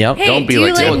 guys. Yep. Hey, Don't be do you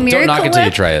like that. like Don't Miracle knock it till you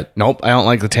Whip? try it. Nope. I don't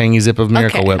like the tangy zip of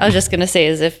Miracle Okay, Whip. I was just gonna say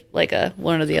as if like a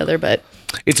one or the other, but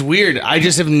It's weird. I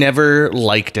just have never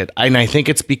liked it. And I think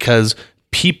it's because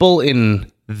people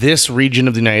in this region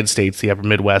of the United States, the upper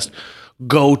Midwest,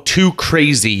 go too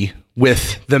crazy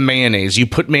with the mayonnaise. You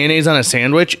put mayonnaise on a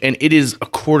sandwich and it is a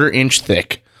 1/4 inch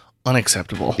thick.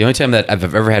 Unacceptable. The only time that I've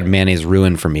ever had mayonnaise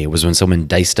ruined for me was when someone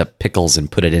diced up pickles and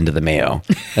put it into the mayo.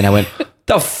 And I went,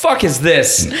 the fuck is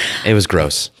this? It was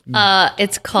gross.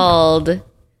 it's called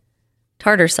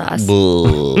tartar sauce,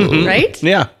 right?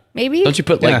 Yeah. Maybe. Don't you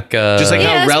put Yeah. like... Just like Yeah,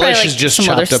 how it's probably, relish like, is just some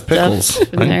other chopped up pickles.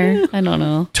 stuff in there. I don't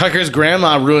know. Tucker's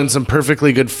grandma ruined some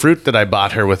perfectly good fruit that I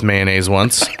bought her with mayonnaise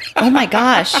once. Oh my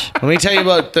gosh. Let me tell you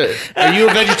about are you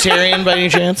a vegetarian by any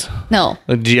chance? No.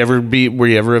 Were you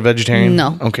ever a vegetarian?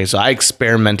 No. Okay, so I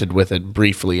experimented with it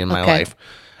briefly in my Okay. life.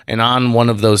 And on one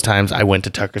of those times, I went to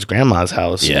Tucker's grandma's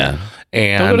house. Yeah.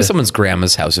 And Don't go to someone's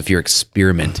grandma's house if you're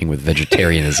experimenting with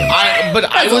vegetarianism. I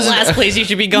That's the wasn't. last place you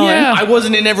should be going. I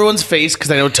wasn't in everyone's face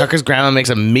because I know Tucker's grandma makes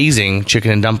amazing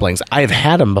chicken and dumplings. I've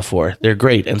had them before; they're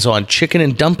great. And so on chicken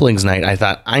and dumplings night, I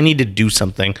thought I need to do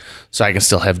something so I can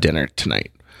still have dinner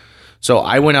tonight. So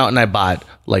I went out and I bought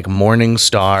like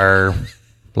Morningstar,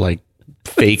 like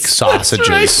fake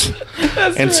sausages.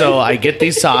 So I get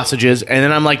these sausages, and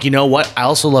then I'm like, you know what? I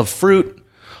also love fruit.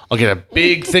 I'll get a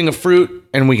big thing of fruit,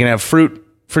 and we can have fruit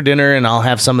for dinner, and I'll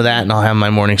have some of that, and I'll have my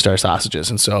Morningstar sausages.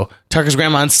 And so Tucker's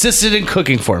grandma insisted in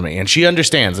cooking for me, and she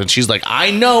understands. And she's like,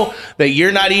 I know that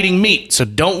you're not eating meat, so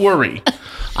don't worry.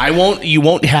 You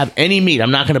won't have any meat.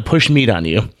 I'm not going to push meat on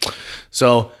you.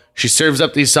 So she serves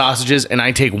up these sausages, and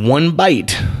I take one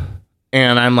bite,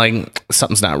 and I'm like,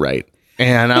 something's not right.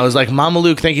 And I was like, Mama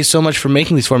Luke, thank you so much for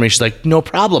making these for me. She's like, no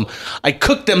problem. I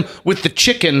cooked them with the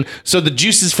chicken so the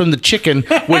juices from the chicken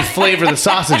would flavor the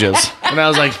sausages. And I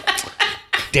was like,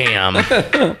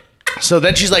 damn. So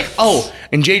then she's like, oh,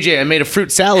 and JJ, I made a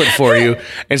fruit salad for you.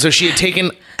 And so she had taken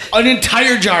an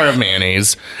entire jar of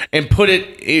mayonnaise and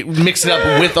mixed it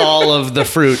up with all of the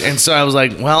fruit. And so I was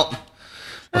like, well,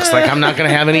 looks like I'm not going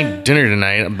to have any dinner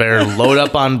tonight. I better load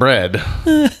up on bread.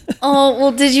 Oh,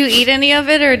 well, did you eat any of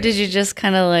it or did you just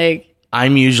kind of like...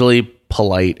 I'm usually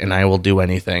polite and I will do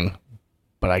anything,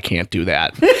 but I can't do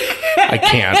that. I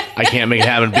can't make it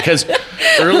happen because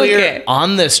earlier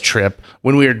on this trip,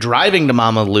 when we were driving to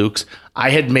Mama Luke's, I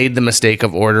had made the mistake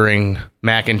of ordering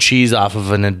mac and cheese off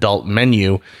of an adult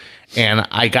menu. And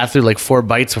I got through like 4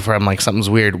 bites before I'm like, something's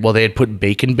weird. Well, they had put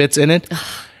bacon bits in it.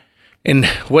 And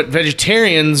what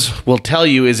vegetarians will tell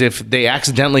you is if they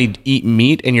accidentally eat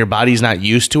meat and your body's not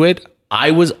used to it,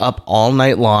 I was up all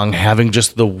night long having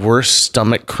just the worst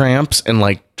stomach cramps and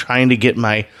like trying to get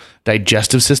my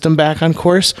digestive system back on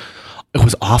course. It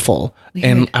was awful. Weird.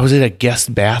 And I was in a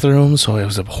guest bathroom, so it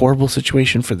was a horrible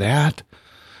situation for that.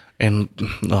 And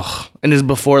and this is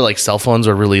before like cell phones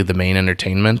were really the main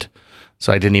entertainment.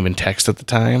 So I didn't even text at the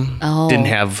time. Oh, didn't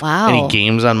have wow. any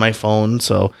games on my phone.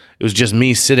 So it was just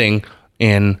me sitting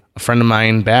in a friend of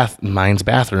mine's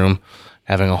bathroom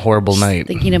having a horrible night.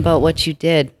 Thinking about what you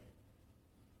did.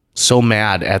 So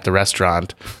mad at the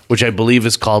restaurant, which I believe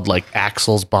is called like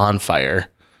Axel's Bonfire.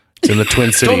 It's in the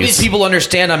Twin Cities. Don't these people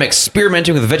understand I'm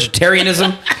experimenting with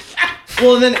vegetarianism?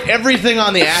 Well, then everything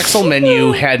on the Axel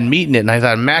menu had meat in it, and I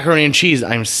thought macaroni and cheese,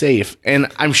 I'm safe.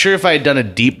 And I'm sure if I had done a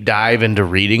deep dive into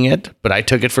reading it, but I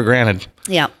took it for granted.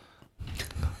 Yeah.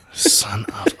 Son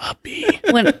of a bee.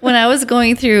 When I was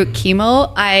going through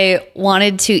chemo, I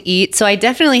wanted to eat. So I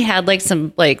definitely had like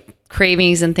some like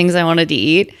cravings and things I wanted to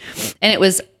eat. And it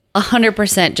was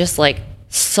 100% just like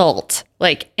salt,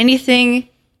 like anything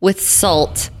with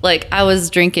salt. Like I was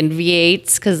drinking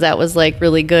V8s because that was like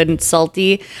really good and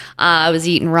salty. I was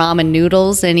eating ramen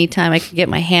noodles anytime I could get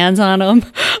my hands on them.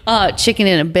 Chicken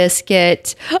in a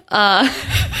biscuit,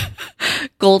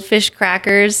 goldfish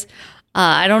crackers.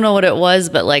 I don't know what it was,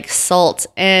 but like salt.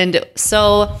 And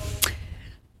so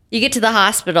you get to the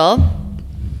hospital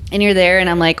and you're there and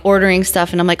I'm like ordering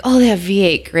stuff and I'm like, oh, they have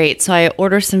V8. Great. So I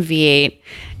order some V8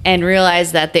 and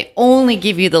realize that they only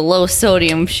give you the low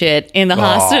sodium shit in the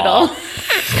hospital.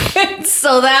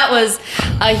 So that was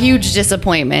a huge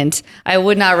disappointment. I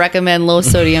would not recommend low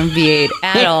sodium V8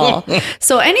 at all.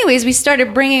 So anyways, we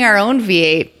started bringing our own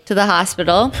V8 to the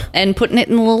hospital and putting it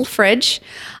in the little fridge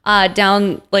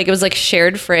down, like it was like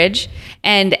shared fridge.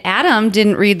 And Adam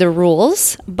didn't read the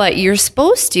rules, but you're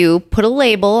supposed to put a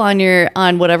label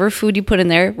on whatever food you put in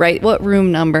there, write what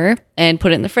room number, and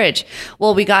put it in the fridge.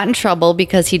 Well, we got in trouble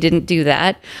because he didn't do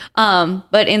that.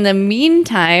 But in the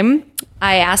meantime,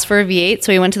 I asked for a V8,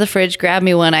 so he went to the fridge, grabbed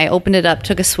me one. I opened it up,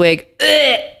 took a swig.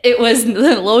 It was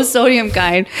the low sodium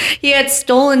kind. He had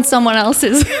stolen someone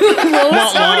else's low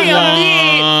sodium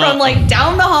V8 from like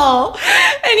down the hall,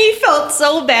 and he felt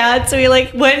so bad. So he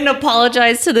like went and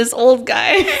apologized to this old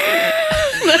guy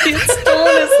that he'd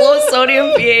stolen his low sodium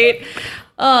V8.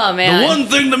 Oh man! The one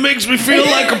thing that makes me feel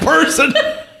like a person.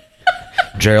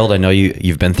 Gerald, I know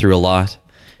you've been through a lot.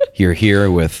 You're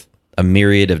here with a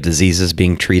myriad of diseases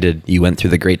being treated. You went through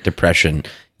the Great Depression.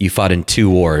 You fought in 2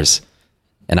 wars,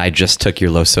 and I just took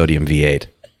your low sodium V8.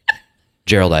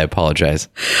 Gerald, I apologize.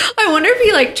 I wonder if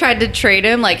he like tried to trade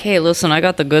him, like, hey, listen, I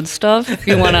got the good stuff. If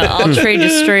you want to, I'll trade you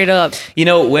straight up. You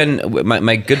know, when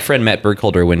my good friend Matt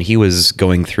Burkholder, when he was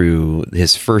going through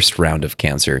his first round of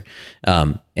cancer,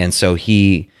 and so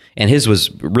and his was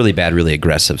really bad, really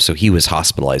aggressive. So he was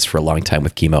hospitalized for a long time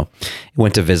with chemo.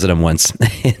 Went to visit him once.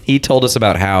 He told us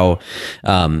about how,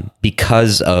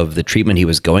 because of the treatment he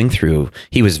was going through,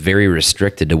 he was very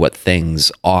restricted to what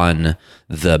things on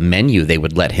the menu they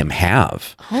would let him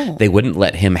have. Oh. They wouldn't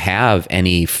let him have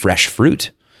any fresh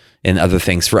fruit and other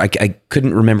things. I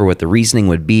couldn't remember what the reasoning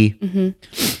would be. Mm-hmm.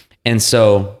 And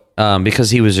so,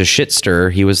 because he was a shit stirrer,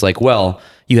 he was like, well,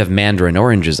 you have mandarin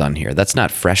oranges on here. That's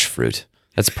not fresh fruit.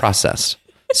 That's processed.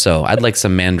 So I'd like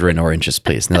some mandarin oranges,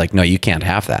 please. And they're like, no, you can't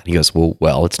have that. He goes,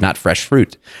 well, it's not fresh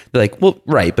fruit. They're like, well,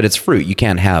 right, but it's fruit. You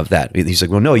can't have that. He's like,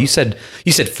 well, no, you said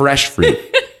fresh fruit,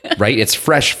 right? It's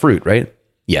fresh fruit, right?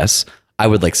 Yes. I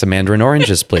would like some mandarin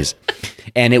oranges, please.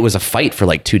 And it was a fight for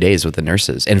like 2 days with the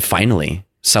nurses. And finally,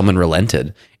 someone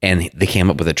relented and they came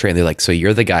up with a tray. They're like, so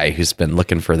you're the guy who's been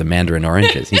looking for the mandarin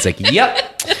oranges. He's like,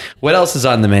 yep. What else is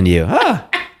on the menu?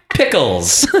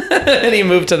 Pickles. And he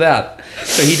moved to that.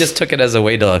 So he just took it as a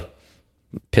way to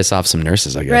piss off some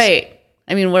nurses, I guess. Right.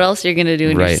 I mean, what else are you going to do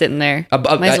when you're sitting there?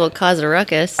 Might as well cause a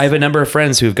ruckus. I have a number of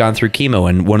friends who've gone through chemo,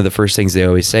 and one of the first things they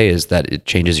always say is that it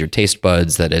changes your taste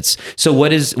buds, that it's... So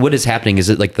what is happening? Is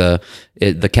it like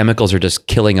the chemicals are just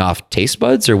killing off taste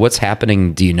buds, or what's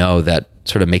happening, do you know, that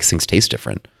sort of makes things taste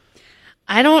different?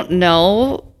 I don't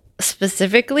know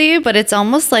specifically, but it's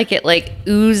almost like it like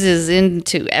oozes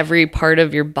into every part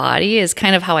of your body is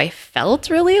kind of how I felt,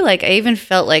 really. Like I even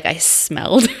felt like I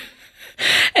smelled.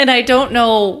 And I don't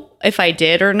know if I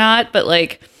did or not, but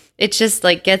like it just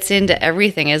like gets into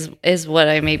everything is what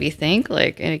I maybe think.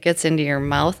 Like, and it gets into your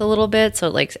mouth a little bit. So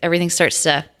like everything starts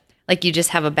to, like you just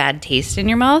have a bad taste in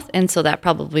your mouth. And so that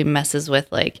probably messes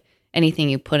with like anything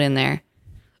you put in there.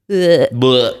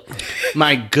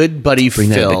 My good buddy Bring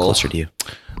Phil that a bit closer to you.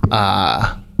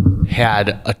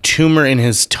 Had a tumor in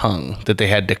his tongue that they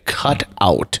had to cut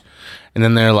out. And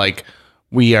then they're like,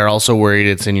 we are also worried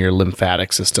it's in your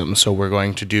lymphatic system. So we're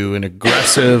going to do an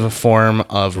aggressive form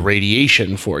of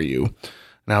radiation for you.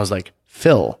 And I was like,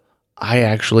 Phil, I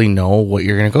actually know what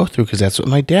you're going to go through because that's what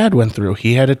my dad went through.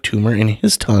 He had a tumor in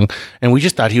his tongue and we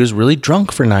just thought he was really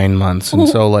drunk for 9 months. And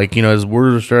so like, you know, his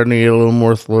words were starting to get a little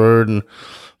more slurred and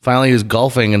finally he was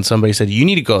golfing and somebody said, you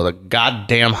need to go to the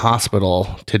goddamn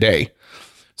hospital today.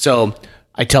 So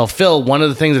I tell Phil, one of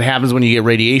the things that happens when you get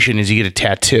radiation is you get a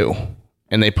tattoo.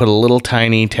 And they put a little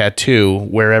tiny tattoo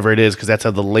wherever it is because that's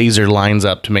how the laser lines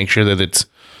up to make sure that it's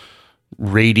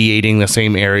radiating the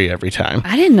same area every time.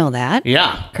 I didn't know that.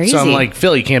 Yeah. Crazy. So I'm like,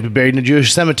 Phil, you can't be buried in a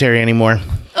Jewish cemetery anymore.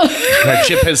 That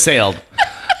ship has sailed.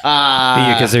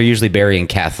 Because they're usually burying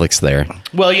Catholics there.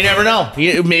 Well, you never know.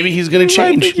 Maybe he's going to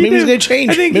change. Maybe he's going to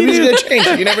change. Maybe he's going to change.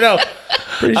 You never know.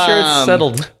 Pretty sure it's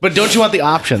settled. But don't you want the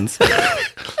options?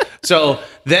 So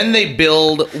then they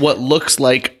build what looks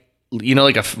like, you know,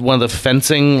 like one of the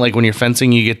fencing, like when you're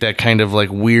fencing, you get that kind of like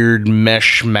weird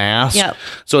mesh mask. Yep.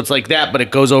 So it's like that, but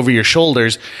it goes over your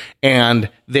shoulders and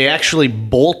they actually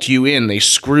bolt you in. They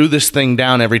screw this thing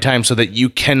down every time so that you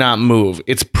cannot move.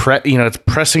 It's it's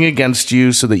pressing against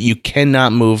you so that you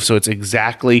cannot move. So it's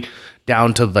exactly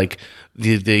down to like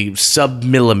the sub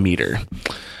millimeter.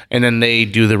 and then they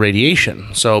do the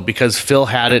radiation. So because Phil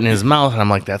had it in his mouth, and I'm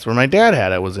like, that's where my dad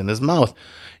had it, was in his mouth.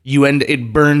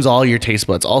 It burns all your taste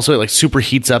buds. Also, it like super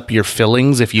heats up your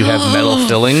fillings if you have metal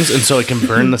fillings, and so it can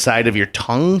burn the side of your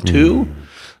tongue too.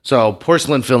 So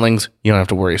porcelain fillings, you don't have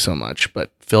to worry so much.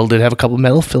 But Phil did have a couple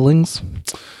metal fillings,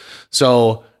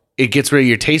 so it gets rid of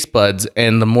your taste buds,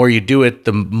 and the more you do it,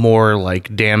 the more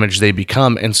like damage they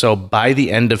become. And so by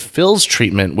the end of Phil's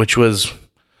treatment, which was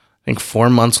I think 4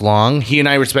 months long, he and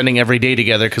I were spending every day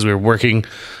together because we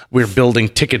were building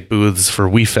ticket booths for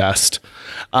WeFest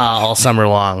all summer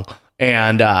long.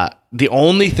 And the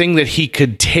only thing that he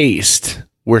could taste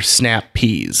were snap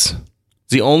peas.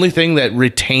 It's the only thing that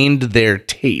retained their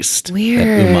taste. Weird.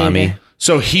 That umami.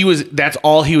 So that's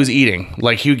all he was eating.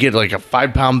 Like he would get like a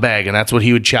 5-pound bag and that's what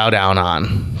he would chow down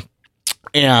on.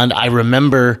 And I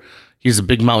remember he's a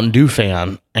big Mountain Dew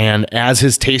fan. And as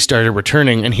his taste started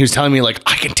returning, and he was telling me like,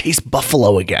 I can taste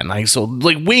buffalo again. So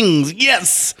like wings.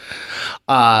 Yes.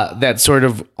 That sort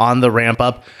of on the ramp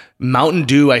up. Mountain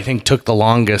Dew, I think, took the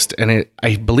longest. And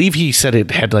I believe he said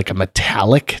it had like a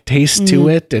metallic taste to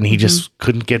it. And he just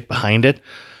couldn't get behind it.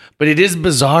 But it is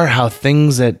bizarre how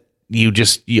things that you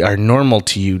are normal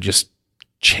to you just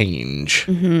change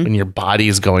when your body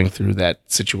is going through that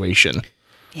situation.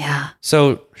 Yeah.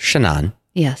 So, Shannon.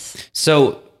 Yes.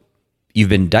 So, you've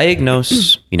been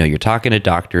diagnosed, you're talking to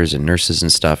doctors and nurses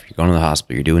and stuff. You're going to the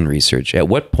hospital, you're doing research. At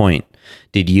what point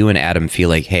did you and Adam feel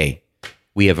like, hey,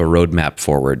 we have a roadmap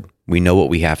forward. We know what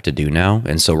we have to do now.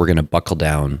 And so we're going to buckle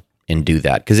down and do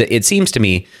that. Because it seems to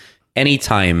me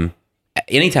anytime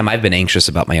I've been anxious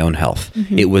about my own health,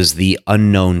 it was the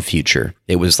unknown future.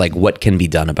 It was like, what can be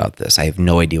done about this? I have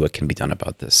no idea what can be done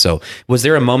about this. So was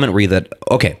there a moment where you thought,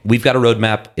 okay, we've got a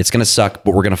roadmap. It's going to suck,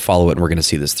 but we're going to follow it and we're going to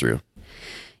see this through?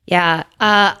 Yeah.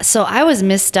 So I was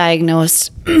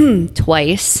misdiagnosed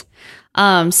twice.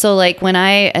 So like when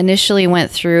I initially went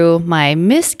through my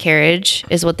miscarriage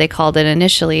is what they called it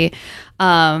initially.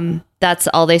 That's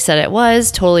all they said it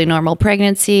was. Totally normal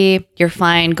pregnancy. You're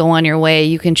fine. Go on your way.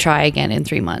 You can try again in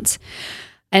 3 months.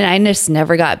 And I just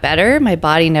never got better. My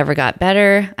body never got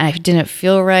better. I didn't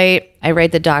feel right. I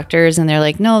read the doctors and they're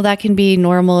like, no, that can be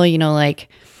normal. Like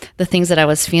the things that I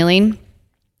was feeling.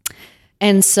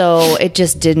 And so it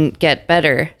just didn't get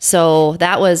better. So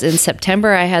that was in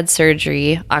September, I had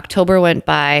surgery. October went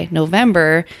by.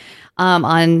 November,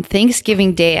 on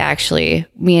Thanksgiving Day, actually,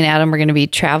 me and Adam were going to be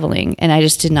traveling and I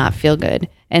just did not feel good.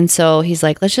 And so he's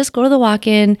like, let's just go to the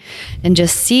walk-in and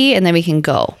just see, and then we can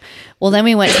go. Well, then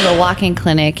we went to the walk-in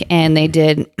clinic and they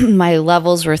did, my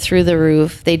levels were through the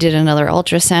roof. They did another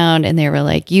ultrasound and they were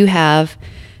like, you have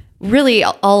really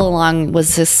all along was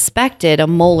suspected a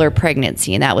molar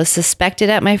pregnancy. And that was suspected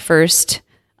at my first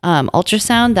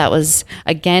ultrasound. That was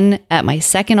again at my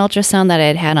second ultrasound that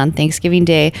I had on Thanksgiving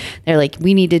Day. They're like,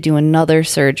 we need to do another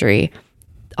surgery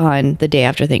on the day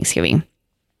after Thanksgiving.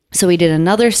 So we did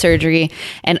another surgery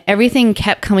and everything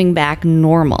kept coming back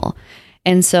normal.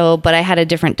 And so, but I had a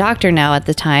different doctor now at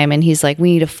the time, and he's like,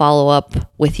 we need to follow up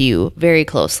with you very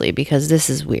closely because this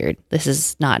is weird. This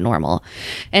is not normal.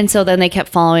 And so then they kept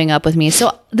following up with me.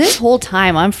 So this whole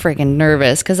time I'm freaking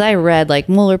nervous because I read like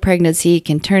molar pregnancy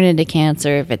can turn into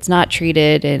cancer if it's not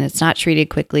treated and it's not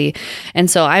treated quickly. And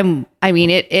so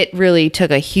it really took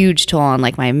a huge toll on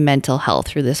like my mental health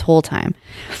through this whole time.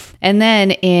 And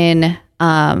then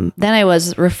then I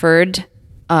was referred,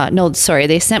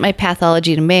 they sent my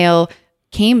pathology to Mayo,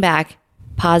 came back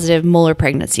positive molar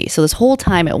pregnancy. So this whole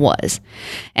time it was,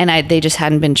 and they just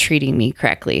hadn't been treating me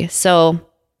correctly. So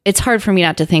it's hard for me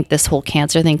not to think this whole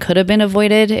cancer thing could have been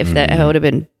avoided if that I would have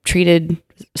been treated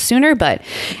sooner. But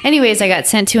anyways, I got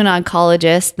sent to an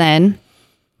oncologist then.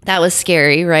 That was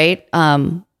scary, right?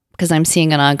 Because I'm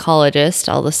seeing an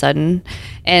oncologist all of a sudden.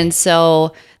 And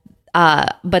so,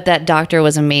 but that doctor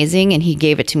was amazing and he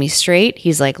gave it to me straight.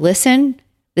 He's like, listen,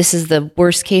 this is the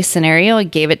worst case scenario. He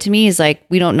gave it to me. He's like,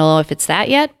 we don't know if it's that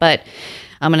yet, but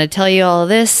I'm going to tell you all of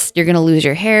this. You're going to lose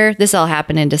your hair. This all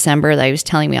happened in December that he was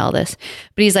telling me all this.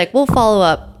 But he's like, we'll follow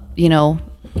up,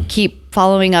 keep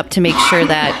following up to make sure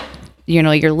that,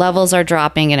 your levels are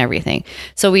dropping and everything.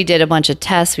 So we did a bunch of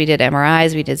tests. We did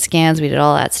MRIs, we did scans, we did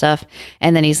all that stuff.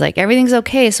 And then he's like, everything's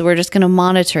okay. So we're just going to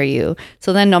monitor you.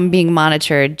 So then I'm being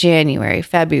monitored January,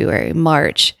 February,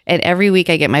 March. And every week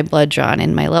I get my blood drawn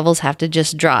and my levels have to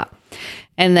just drop.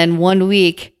 And then 1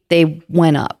 week they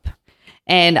went up.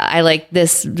 And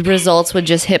this results would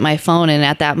just hit my phone. And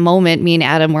at that moment, me and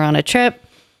Adam were on a trip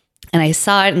and I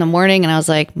saw it in the morning and I was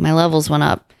like, my levels went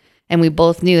up. And we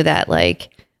both knew that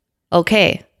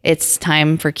okay, it's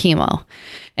time for chemo.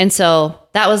 And so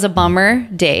that was a bummer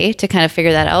day to kind of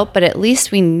figure that out, but at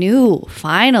least we knew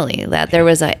finally that there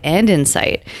was an end in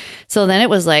sight. So then it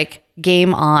was like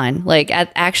game on. Like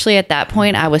at that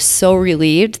point, I was so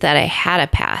relieved that I had a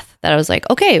path, that I was like,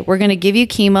 okay, we're going to give you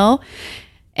chemo.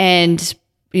 And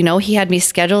he had me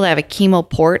scheduled. I have a chemo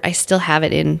port. I still have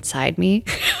it inside me,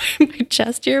 in my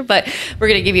chest here, but we're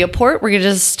going to give you a port. We're going to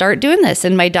just start doing this.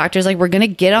 And my doctor's like, we're going to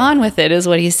get on with it, is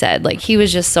what he said. Like, he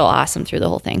was just so awesome through the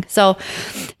whole thing. So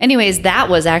anyways, that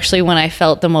was actually when I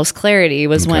felt the most clarity,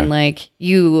 was when like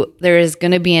there is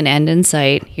going to be an end in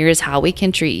sight. Here's how we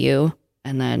can treat you.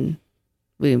 And then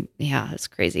it's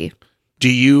crazy. Do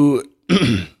you...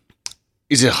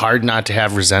 Is it hard not to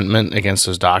have resentment against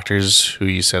those doctors who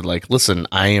you said, like, listen,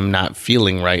 I am not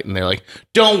feeling right? And they're like,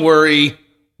 don't worry,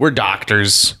 we're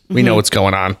doctors. We know what's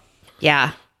going on.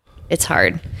 Yeah, it's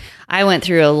hard. I went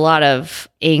through a lot of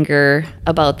anger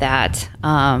about that.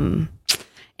 And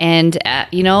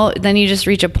then you just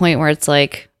reach a point where it's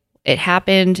like, it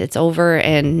happened, it's over.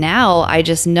 And now I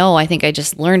just know, I think I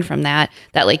just learned from that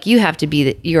like, you have to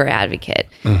be your advocate.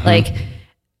 Like,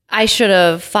 I should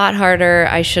have fought harder.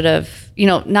 I should have,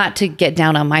 not to get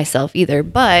down on myself either,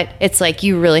 but it's like,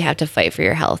 you really have to fight for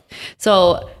your health.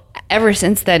 So ever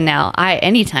since then now,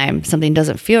 anytime something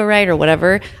doesn't feel right or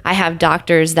whatever, I have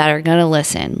doctors that are going to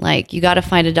listen. Like, you got to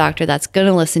find a doctor that's going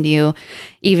to listen to you,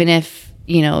 even if,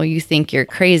 you think you're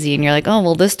crazy and you're like, oh,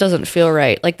 well, this doesn't feel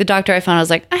right. Like the doctor I found, I was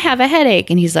like, I have a headache.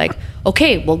 And he's like,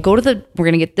 okay, well, we're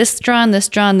going to get this drawn.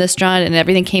 And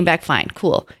everything came back fine.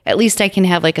 Cool. At least I can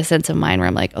have like a sense of mind where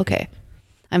I'm like, okay,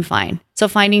 I'm fine. So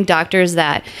finding doctors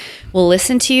that will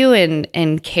listen to you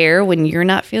and care when you're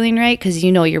not feeling right, because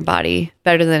you know your body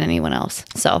better than anyone else.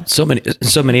 So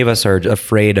many of us are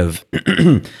afraid of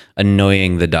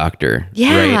annoying the doctor,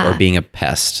 right? Or being a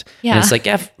pest. Yeah. And it's like,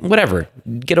 whatever,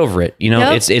 get over it.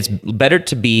 It's better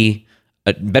to be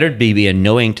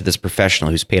annoying to this professional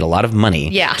who's paid a lot my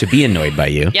to be annoyed by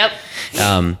you. Yep.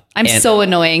 I'm so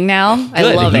annoying now. Good.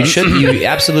 I love it. You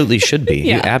absolutely should be.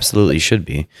 You absolutely should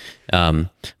be.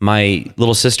 My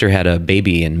little sister had a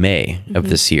baby in May of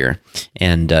this year,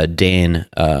 and Dane,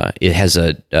 it has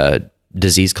a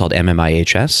disease called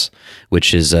MMIHS,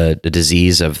 which is a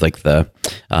disease of like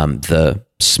the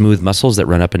smooth muscles that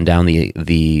run up and down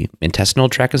the intestinal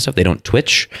tract and stuff. They don't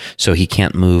twitch, so he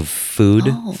can't move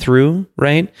food through,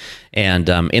 right? And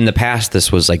in the past,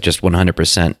 this was like just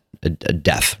 100% a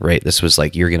death, right? This was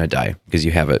like, you're going to die because you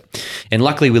have it. And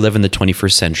luckily we live in the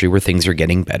 21st century where things are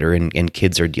getting better and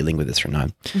kids are dealing with this or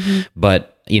not.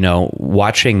 But,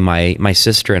 watching my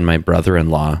sister and my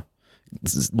brother-in-law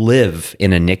live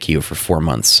in a NICU for 4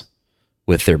 months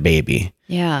with their baby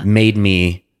made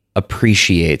me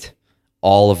appreciate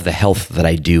all of the health that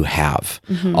I do have,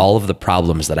 all of the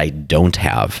problems that I don't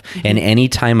have. And any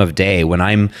time of day when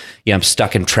I'm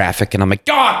stuck in traffic and I'm like,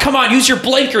 oh, come on, use your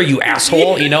blinker, you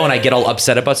asshole, and I get all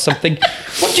upset about something.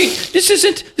 This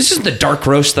isn't the dark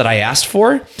roast that I asked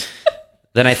for.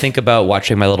 Then I think about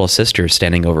watching my little sister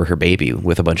standing over her baby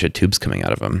with a bunch of tubes coming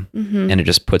out of him. And it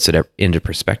just puts it into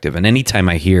perspective. And anytime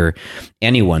I hear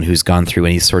anyone who's gone through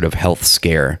any sort of health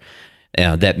scare,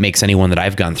 that makes anyone that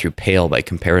I've gone through pale by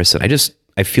comparison,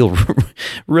 I feel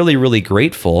really, really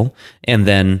grateful. And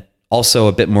then also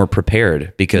a bit more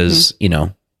prepared because,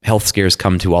 health scares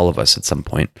come to all of us at some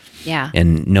point. Yeah.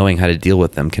 And knowing how to deal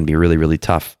with them can be really, really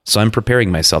tough. So I'm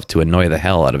preparing myself to annoy the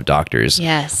hell out of doctors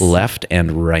left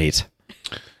and right.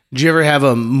 Did you ever have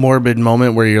a morbid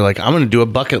moment where you're like, I'm going to do a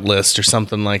bucket list or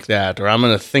something like that, or I'm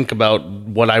going to think about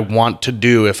what I want to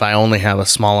do if I only have a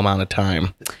small amount of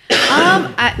time?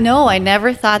 No, I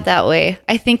never thought that way.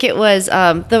 I think it was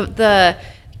the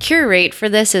cure rate for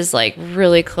this is like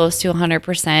really close to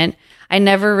 100%. I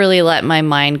never really let my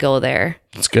mind go there.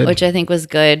 That's good. Which I think was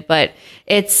good, but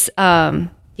it's I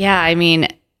mean,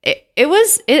 it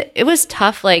was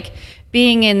tough, like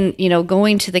being in,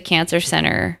 going to the cancer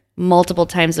center multiple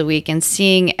times a week and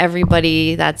seeing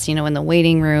everybody that's, in the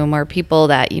waiting room or people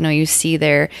that, you see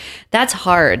there. That's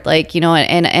hard. Like,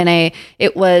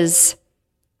 it was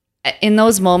in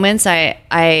those moments,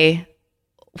 it's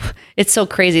so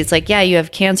crazy. It's like, yeah, you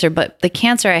have cancer, but the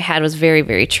cancer I had was very,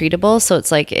 very treatable. So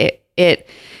it's like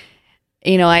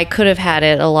I could have had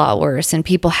it a lot worse, and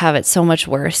people have it so much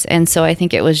worse. And so I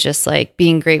think it was just like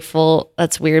being grateful.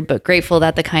 That's weird, but grateful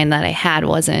that the kind that I had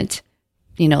wasn't,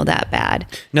 that bad.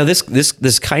 Now,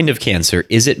 this kind of cancer,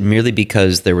 is it merely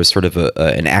because there was sort of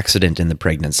an accident in the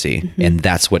pregnancy and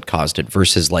that's what caused it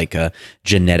versus like a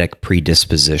genetic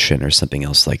predisposition or something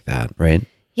else like that, right?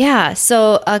 Yeah.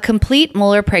 So a complete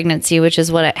molar pregnancy, which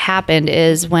is what happened,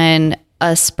 is when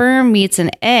a sperm meets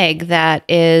an egg that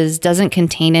doesn't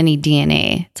contain any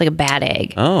DNA. It's like a bad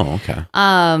egg. Oh, okay.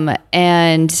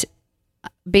 And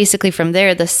basically from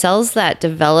there, the cells that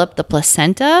develop the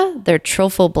placenta, they're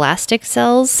trophoblastic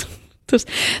cells.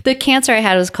 The cancer I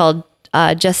had was called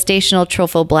gestational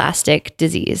trophoblastic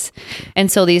disease.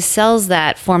 And so these cells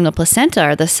that form the placenta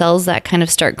are the cells that kind of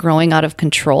start growing out of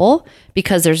control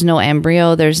because there's no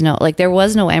embryo. There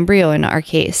was no embryo in our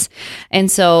case. And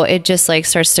so it just like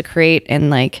starts to create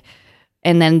and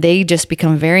then they just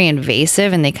become very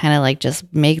invasive and they kind of like just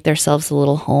make themselves a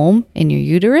little home in your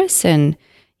uterus. And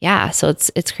yeah, so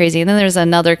it's crazy. And then there's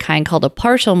another kind called a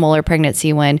partial molar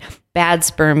pregnancy when bad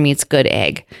sperm meets good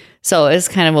egg. So it's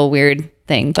kind of a weird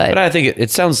thing, but I think it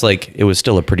sounds like it was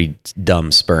still a pretty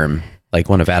dumb sperm, like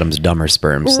one of Adam's dumber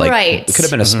sperms. Like, right. It could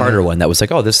have been a smarter one that was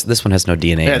like, oh, this one has no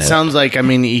DNA in Yeah, it. it sounds like, I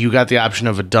mean, you got the option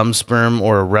of a dumb sperm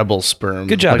or a rebel sperm.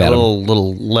 Good job, like Adam. a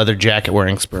little leather jacket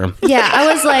wearing sperm. yeah,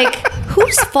 I was like,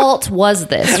 whose fault was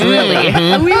this really? We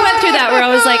went through that where I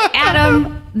was like,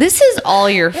 Adam, this is all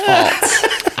your fault.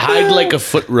 I'd like a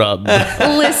foot rub.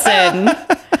 Listen.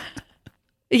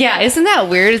 Yeah, isn't that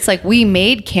weird? It's like we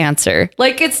made cancer.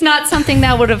 Like it's not something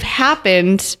that would have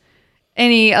happened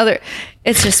any other.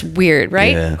 It's just weird,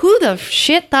 right? Yeah. Who the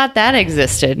shit thought that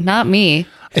existed? Not me.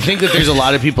 I think that there's a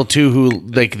lot of people too who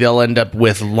like they'll end up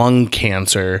with lung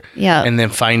cancer, Yeah. and then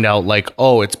find out like,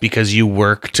 oh, it's because you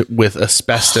worked with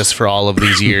asbestos for all of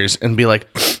these years, and be like,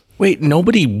 wait,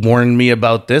 nobody warned me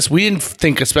about this. We didn't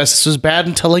think asbestos was bad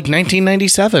until like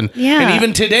 1997. Yeah. And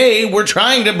even today, we're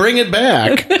trying to bring it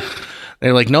back.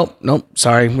 They're like, nope,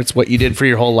 sorry. It's what you did for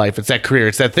your whole life. It's that career.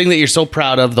 It's that thing that you're so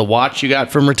proud of, the watch you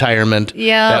got from retirement.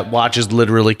 Yeah. That watch is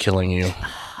literally killing you.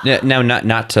 Now,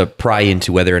 not to pry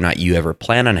into whether or not you ever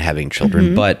plan on having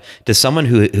children, but does someone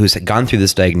who's gone through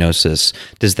this diagnosis,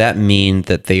 does that mean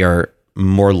that they are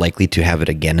more likely to have it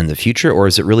again in the future? Or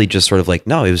is it really just sort of like,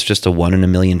 no, it was just a 1 in a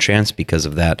million chance because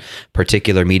of that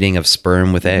particular meeting of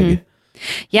sperm with egg?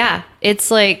 Yeah, it's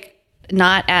like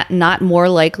not more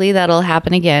likely that'll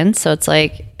happen again. So it's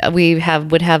like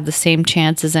would have the same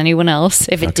chance as anyone else.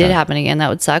 If it did happen again, that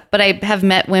would suck. But I have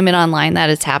met women online that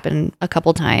it's happened a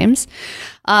couple times.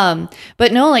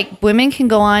 But no, like women can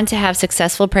go on to have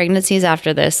successful pregnancies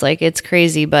after this. Like it's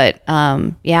crazy, but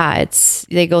yeah,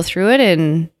 they go through it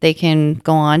and they can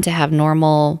go on to have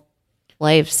normal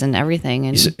lives and everything.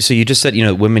 And So you just said,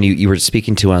 women you were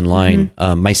speaking to online.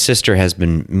 My sister has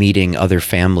been meeting other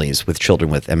families with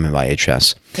children with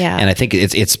MMIHS. Yeah. And I think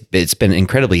it's been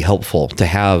incredibly helpful to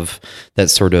have that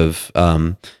sort of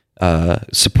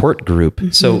support group.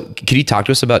 So could you talk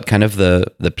to us about kind of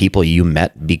the people you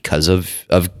met because of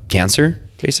cancer,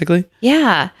 basically?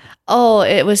 yeah. Oh,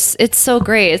 it's so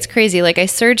great. It's crazy. Like I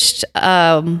searched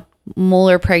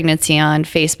molar pregnancy on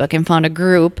Facebook and found a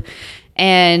group.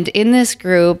 And in this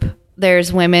group,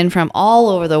 there's women from all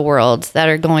over the world that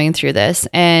are going through this.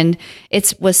 And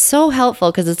it was so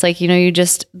helpful because it's like,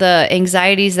 the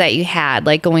anxieties that you had,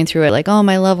 like going through it, like, oh,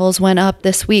 my levels went up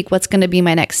this week. What's going to be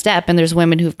my next step? And there's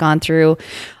women who've gone through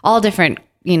all different,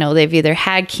 they've either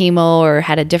had chemo or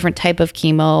had a different type of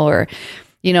chemo or,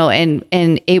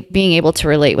 being able to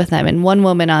relate with them. And one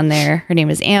woman on there, her name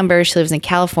is Amber. She lives in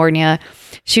California.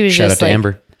 She was Shout out to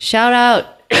Amber. Shout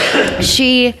out.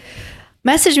 She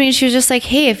messaged me and she was just like,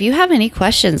 hey, if you have any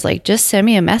questions, like just send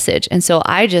me a message. And so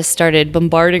I just started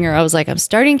bombarding her. I was like, I'm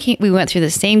starting we went through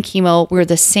the same chemo. We were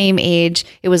the same age.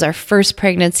 It was our first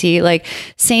pregnancy, like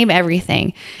same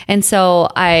everything. And so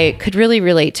I could really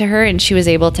relate to her and she was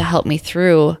able to help me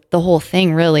through the whole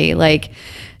thing, really. Like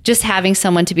just having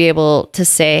someone to be able to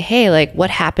say, hey, like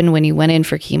what happened when you went in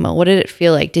for chemo? What did it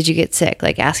feel like? Did you get sick?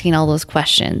 Like asking all those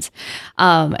questions.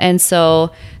 And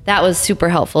so that was super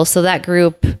helpful. So that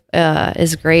group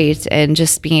is great, and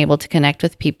just being able to connect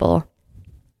with people.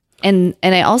 And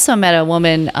I also met a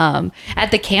woman at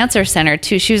the cancer center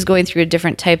too. She was going through a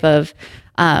different type of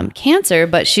cancer,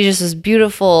 but she just was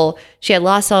beautiful. She had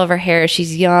lost all of her hair.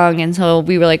 She's young. And so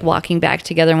we were like walking back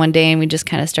together one day and we just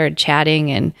kind of started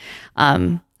chatting. And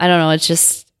I don't know,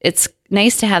 it's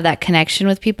nice to have that connection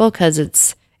with people because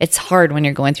it's hard when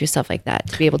you're going through stuff like that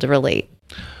to be able to relate.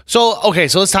 So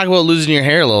let's talk about losing your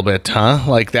hair a little bit, huh?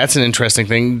 Like that's an interesting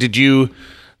thing. Did you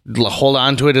hold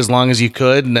on to it as long as you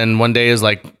could, and then one day is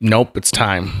like, nope, it's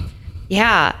time?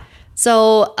 Yeah.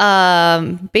 So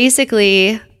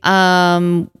basically,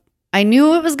 I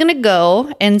knew it was going to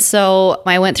go. And so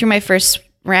I went through my first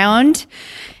round.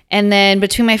 And then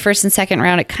between my first and second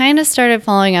round, it kind of started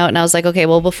falling out. And I was like, okay,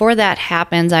 well, before that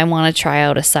happens, I want to try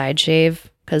out a side shave.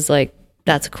 Because like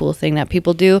that's a cool thing that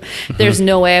people do. There's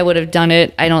no way I would have done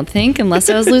it, I don't think, unless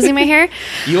I was losing my hair.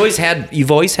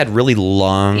 You've always had really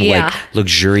long, Yeah. like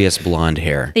luxurious blonde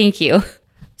hair. Thank you.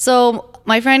 So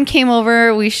my friend came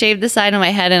over, we shaved the side of my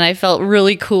head, and I felt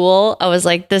really cool. I was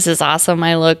like, this is awesome.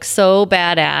 I look so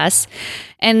badass.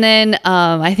 And then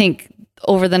I think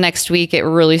over the next week, it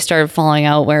really started falling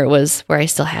out where I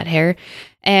still had hair.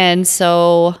 And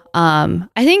so I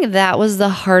think that was the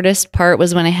hardest part,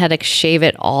 was when I had to shave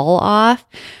it all off.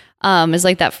 It's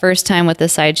like that first time with the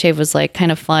side shave was like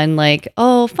kind of fun, like,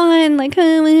 oh, fun, like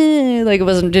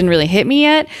it didn't really hit me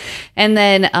yet. And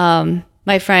then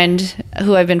my friend,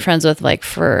 who I've been friends with like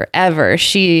forever,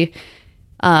 she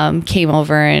came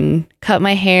over and cut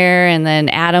my hair, and then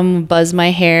Adam buzzed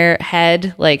my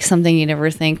head, like something you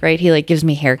never think, right? He like gives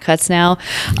me haircuts now.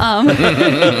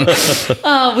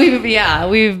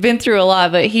 We've been through a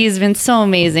lot, but he's been so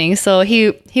amazing. So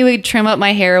he would trim up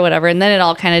my hair or whatever, and then it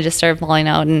all kind of just started falling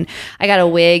out, and I got a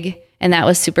wig, and that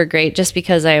was super great just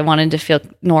because I wanted to feel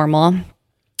normal.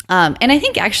 And I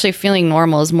think actually feeling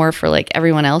normal is more for like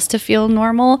everyone else to feel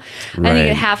normal. Right. I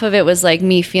think half of it was like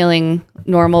me feeling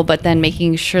normal, but then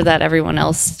making sure that everyone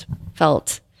else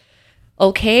felt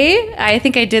okay. I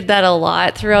think I did that a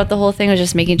lot throughout the whole thing, was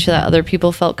just making sure that other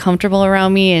people felt comfortable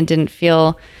around me and didn't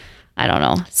feel, I don't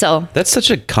know. So That's such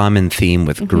a common theme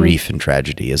with grief and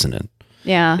tragedy, isn't it?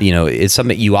 yeah. You know, it's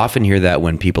something you often hear that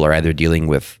when people are either dealing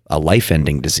with a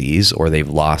life-ending disease or they've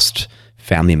lost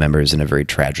family members in a very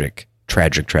tragic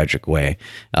way.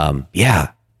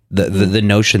 The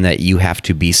notion that you have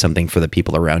to be something for the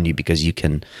people around you because you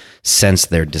can sense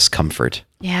their discomfort.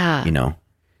 Yeah. You know.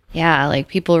 Yeah, like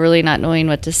people really not knowing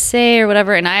what to say or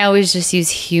whatever. And I always just use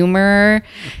humor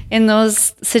in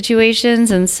those situations.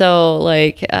 And so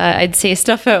like I'd say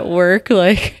stuff at work,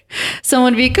 like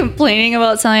someone would be complaining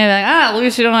about something, like, at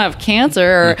least you don't have cancer,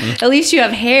 or at least you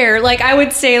have hair. Like I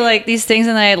would say like these things,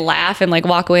 and then I'd laugh and like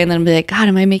walk away, and then be like, God,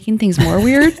 am I making things more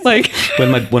weird? Like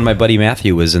when my buddy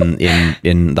Matthew was in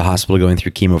the hospital going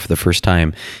through chemo for the first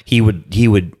time, he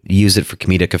would use it for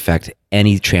comedic effect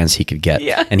any chance he could get.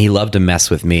 Yeah. And he loved to mess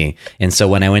with me. And so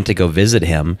when I went to go visit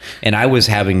him, and I was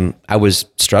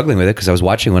struggling with it because I was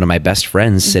watching one of my best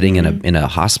friends sitting in a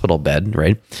hospital bed,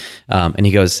 right? And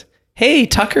he goes, "Hey,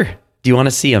 Tucker, do you want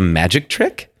to see a magic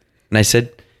trick?" And I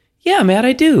said, "Yeah, Matt,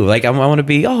 I do. Like, I want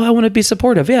to be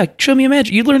supportive. Yeah, show me a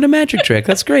magic. You learned a magic trick.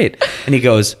 That's great." And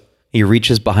he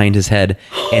reaches behind his head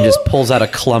and just pulls out a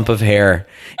clump of hair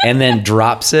and then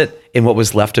drops it in what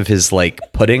was left of his like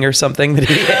pudding or something that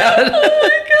he had. Oh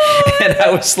my God. And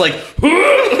I was like,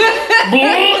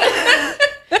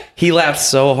 he laughed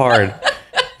so hard.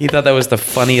 He thought that was the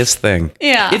funniest thing.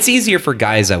 Yeah. It's easier for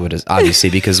guys, obviously,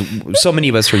 because so many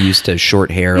of us are used to short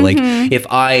hair. Like if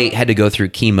I had to go through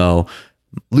chemo,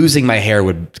 losing my hair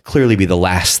would clearly be the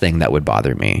last thing that would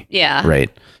bother me. Yeah. Right.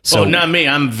 So not me.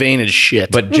 I'm vain as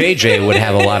shit. But JJ would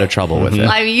have a lot of trouble with it.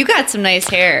 I mean, you got some nice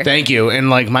hair. Thank you. And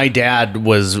like my dad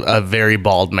was a very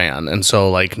bald man, and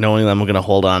so like knowing that I'm going to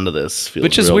hold on to this feels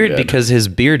Which is real weird good. because his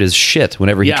beard is shit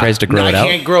whenever he tries to grow it out.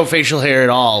 I can't grow facial hair at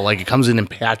all. Like it comes in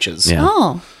patches. Yeah.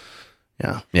 Oh.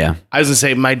 Yeah. Yeah. I was gonna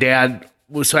say my dad.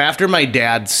 So after my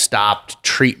dad stopped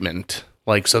treatment,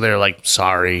 like so they're like,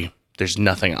 sorry, there's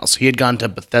nothing else. He had gone to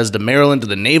Bethesda, Maryland, to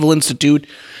the Naval Institute,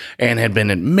 and had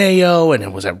been at Mayo, and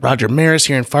it was at Roger Maris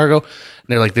here in Fargo. And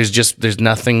they're like, there's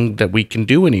nothing that we can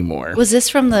do anymore. Was this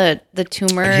from the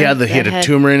tumor? He had a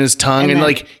tumor in his tongue, and then-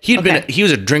 like he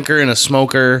was a drinker and a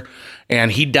smoker,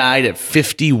 and he died at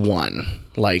 51,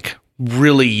 like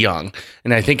really young.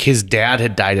 And I think his dad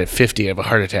had died at 50 of a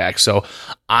heart attack. So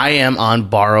I am on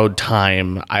borrowed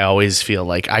time. I always feel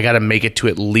like I got to make it to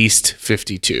at least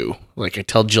 52. Like I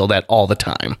tell Jill that all the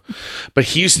time. But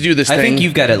he used to do this thing. I think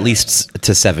you've got at least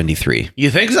to 73. You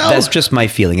think so? That's just my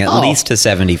feeling. At least to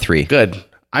 73. Good.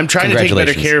 I'm trying to take better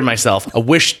Congratulations. care of myself. I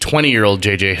wish 20-year-old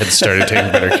JJ had started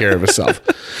taking better care of himself.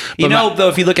 You know, though,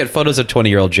 if you look at photos of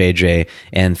 20-year-old JJ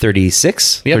and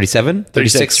 36, Yep. 37,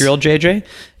 36-year-old JJ,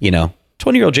 you know,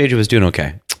 20-year-old JJ was doing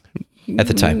okay at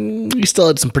the time. He still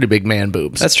had some pretty big man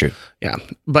boobs. That's true. Yeah.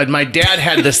 But my dad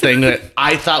had this thing that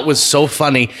I thought was so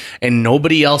funny and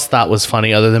nobody else thought was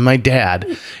funny other than my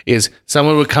dad, is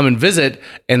someone would come and visit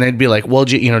and they'd be like, well,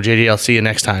 JD, I'll see you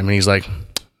next time. And he's like,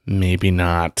 maybe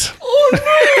not.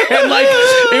 And like,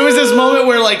 it was this moment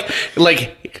where like,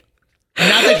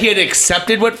 not that he had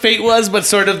accepted what fate was, but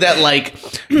sort of that like,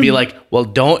 be like, well,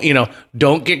 don't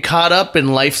get caught up in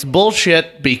life's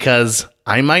bullshit because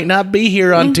I might not be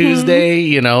here on Tuesday.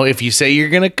 You know, if you say you're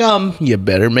going to come, you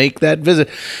better make that visit.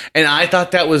 And I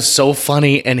thought that was so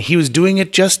funny. And he was doing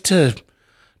it just to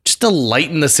just to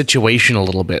lighten the situation a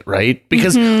little bit, right?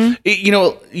 Because,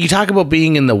 you talk about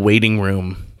being in the waiting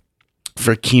room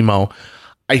for chemo.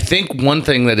 I think one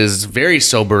thing that is very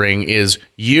sobering is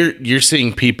you're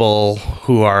seeing people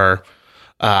who are,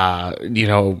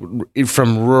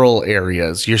 from rural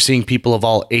areas. You're seeing people of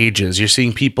all ages. You're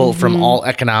seeing people from all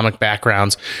economic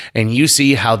backgrounds, and you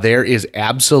see how there is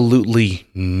absolutely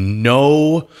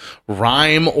no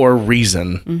rhyme or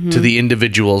reason to the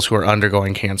individuals who are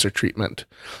undergoing cancer treatment.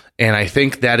 And I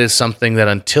think that is something that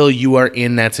until you are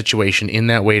in that situation, in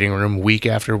that waiting room week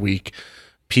after week,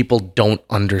 people don't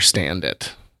understand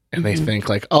it. And they think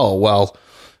like, oh, well,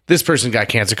 this person got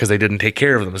cancer because they didn't take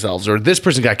care of themselves, or this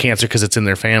person got cancer because it's in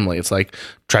their family. It's like,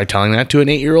 try telling that to an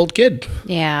 8-year-old kid.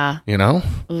 Yeah.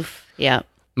 Oof. Yeah.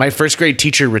 My first grade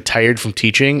teacher retired from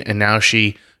teaching, and now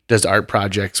she does art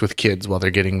projects with kids while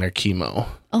they're getting their chemo.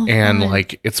 Oh, and fun.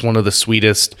 like, it's one of the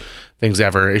sweetest things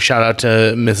ever. A shout out to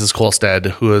Mrs. Kolstad,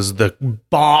 who is the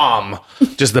bomb,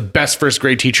 just the best first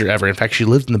grade teacher ever. In fact, she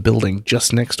lived in the building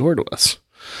just next door to us.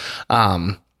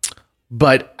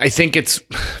 But I think it's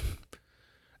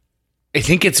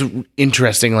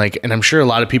interesting, like, and I'm sure a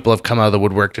lot of people have come out of the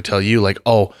woodwork to tell you, like,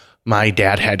 oh, my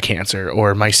dad had cancer,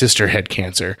 or my sister had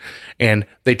cancer, and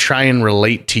they try and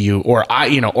relate to you, or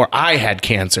I had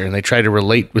cancer, and they try to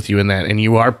relate with you in that, and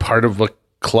you are part of a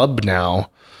club now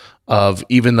of,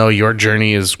 even though your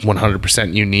journey is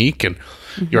 100% unique, and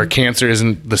your cancer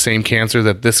isn't the same cancer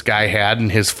that this guy had in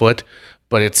his foot,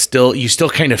 but it's still, you still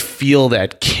kind of feel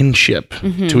that kinship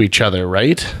to each other,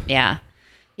 right? Yeah.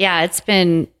 Yeah. It's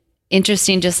been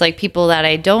interesting, just like people that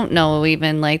I don't know,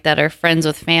 even like that are friends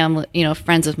with family,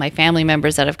 friends with my family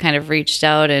members that have kind of reached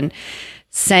out and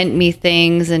sent me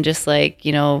things, and just like,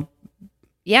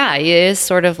 yeah, it is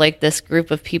sort of like this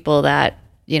group of people that,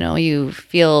 you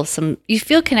feel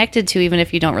connected to, even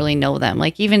if you don't really know them.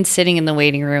 Like, even sitting in the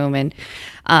waiting room and,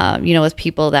 with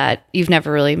people that you've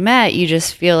never really met, you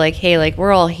just feel like, hey, like,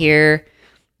 we're all here,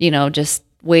 just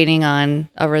waiting on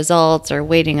a result or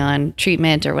waiting on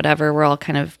treatment or whatever. We're all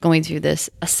kind of going through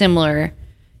a similar,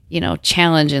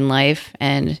 challenge in life,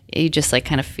 and you just like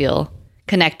kind of feel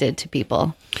connected to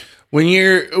people. When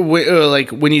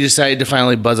when you decide to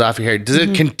finally buzz off your hair, does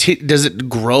it does it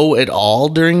grow at all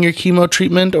during your chemo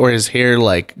treatment, or is hair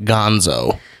like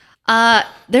gonzo?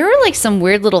 There were like some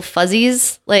weird little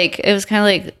fuzzies. Like, it was kind of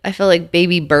like, I feel like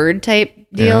baby bird type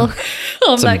deal.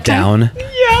 Yeah. Some down.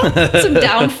 Some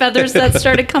down feathers that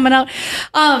started coming out.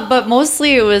 But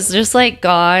mostly it was just like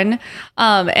gone.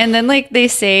 And then like they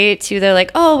say too, they're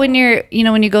like, oh, when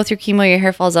you go through chemo, your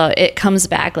hair falls out, it comes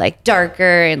back like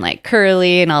darker and like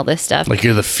curly and all this stuff. Like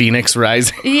you're the phoenix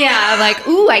rising. Yeah. I'm like,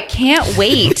 ooh, I can't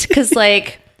wait. 'Cause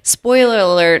like, spoiler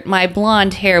alert, my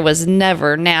blonde hair was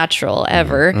never natural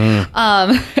ever.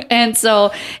 And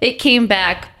so it came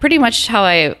back pretty much how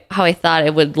I thought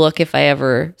it would look if I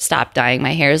ever stopped dyeing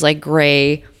my hair, is like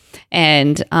gray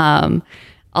and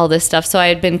all this stuff. So I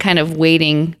had been kind of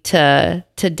waiting to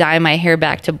dye my hair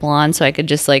back to blonde so I could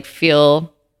just like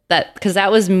feel that, because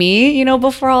that was me,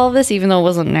 before all of this, even though it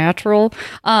wasn't natural.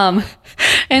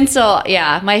 And so,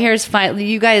 yeah, my hair's fine.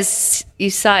 You guys, you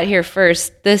saw it here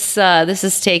first. This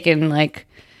has taken like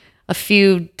a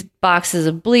few boxes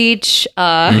of bleach.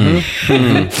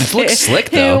 It looks slick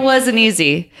though. It wasn't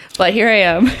easy, but here I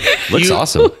am. Looks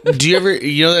awesome. Do you ever,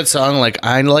 that song, like,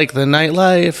 I like the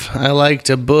nightlife, I like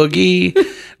to boogie?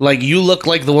 Like, you look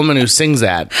like the woman who sings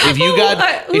that. If you got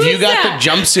the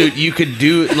jumpsuit, you could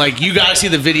do, like, you got to see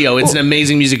the video. It's an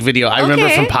amazing music video. I remember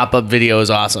from Pop-Up Video. It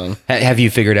was awesome. Have you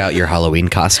figured out your Halloween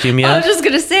costume yet? I was just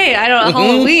going to say, I don't know,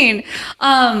 Halloween.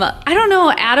 I don't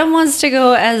know. Adam wants to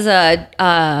go as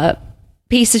a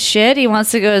piece of shit. He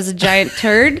wants to go as a giant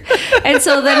turd. And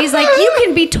so then he's like, you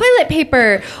can be toilet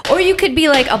paper, or you could be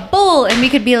like a bull, and we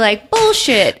could be like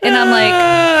bullshit. And I'm like,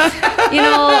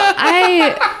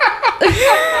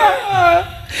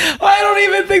 I don't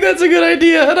even think that's a good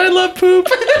idea, and I love poop.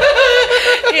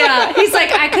 Yeah, he's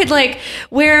like, I could like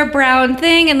wear a brown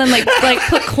thing and then like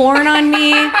put corn on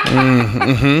me.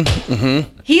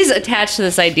 He's attached to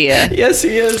this idea. Yes,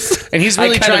 he is. And he's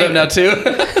really trying now too.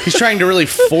 He's trying to really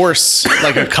force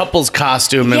like a couple's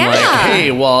costume, and like,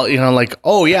 hey, well, like,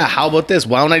 oh yeah, how about this?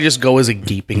 Why don't I just go as a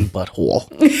gaping butthole?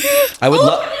 I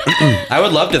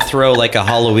would love to throw like a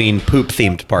Halloween poop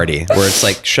themed party where it's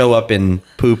like show up in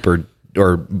poop or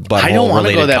butthole. I don't want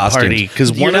to go to that costumes. party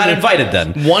because you're not invited.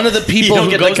 Then one of the people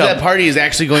who goes to that party is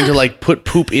actually going to like put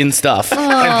poop in stuff.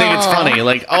 I think it's funny.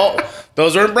 Like, oh,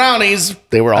 those weren't brownies;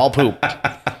 they were all poop.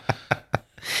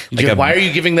 Why are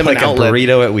you giving them like an a outlet?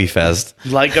 burrito at WeFest?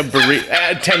 Like a burrito.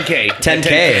 10K.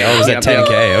 10K. Oh, was that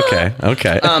 10K?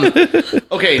 Okay.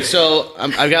 Okay, so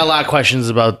I've got a lot of questions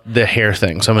about the hair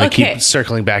thing, so I'm going to Okay. keep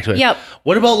circling back to it. Yep.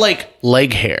 What about like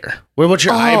leg hair? What about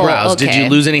your eyebrows? Did you okay.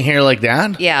 lose any hair like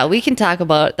that? Yeah, we can talk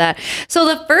about that. So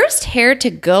the first hair to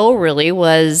go really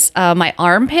was my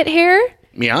armpit hair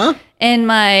Yeah? and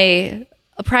my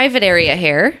private area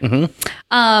hair.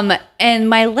 And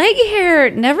my leg hair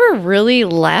never really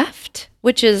left,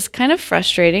 which is kind of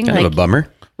frustrating. Kind of a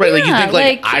bummer. Right, like you Yeah, think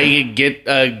like like- I get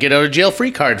out of jail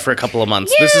free card for a couple of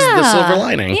months. This is the silver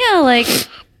lining. Yeah, like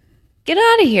get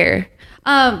out of here.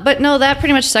 But no, that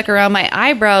pretty much stuck around. My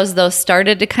eyebrows though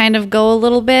started to kind of go a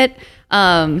little bit. So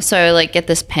I like get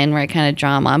this pen where I kind of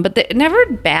draw them on, but never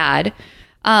bad.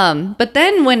 But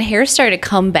then when hair started to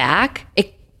come back,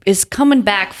 it is coming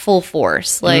back full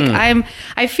force. Like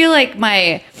I feel like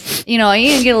my, you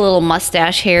can get a little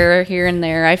mustache hair here and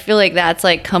there. I feel like that's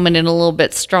like coming in a little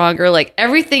bit stronger. Like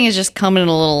everything is just coming in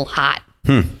a little hot.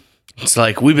 It's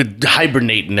like we've been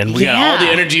hibernating and we got all the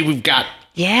Yeah. energy we've got.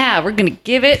 Yeah, we're gonna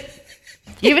give it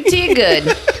to you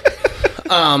good.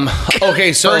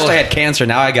 Okay, so First I had cancer.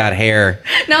 Now I got hair.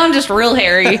 Now I'm just real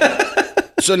hairy.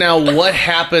 so now what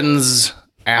happens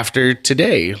after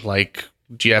today? Like,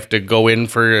 do you have to go in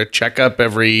for a checkup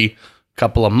every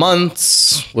couple of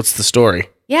months? What's the story?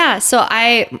 Yeah, so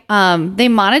they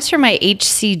monitor my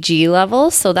HCG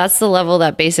level. So that's the level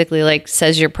that basically like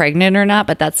says you're pregnant or not,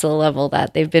 but that's the level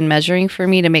that they've been measuring for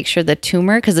me to make sure the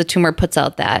tumor, because the tumor puts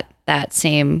out that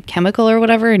same chemical or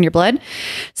whatever in your blood.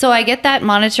 So I get that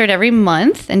monitored every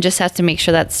month and just have to make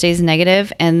sure that stays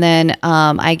negative. And then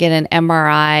I get an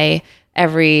MRI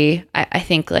every, I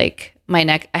think like my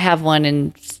neck, I have one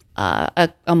in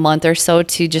a month or so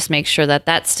to just make sure that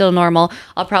that's still normal.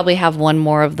 I'll probably have one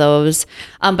more of those.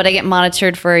 But I get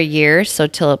monitored for a year, so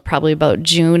till probably about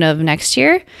June of next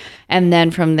year. And then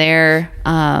from there,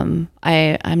 I'm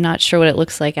not sure what it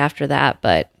looks like after that,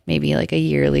 but maybe like a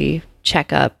yearly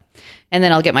checkup. And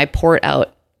then I'll get my port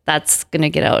out. That's going to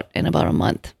get out in about a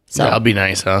month. So That'll be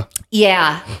nice, huh?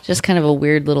 yeah, just kind of a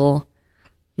weird little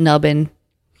nubbin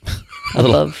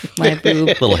above my boob.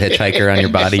 Little hitchhiker on your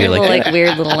body. You're Little, like,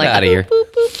 weird little like out of here.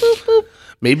 boop, boop, boop, boop.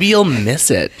 Maybe you'll miss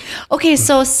it. Okay,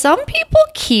 so some people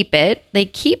keep it. They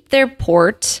keep their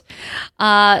port.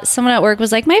 Someone at work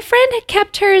was like, my friend had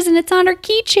kept hers and it's on her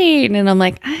keychain. And I'm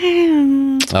like,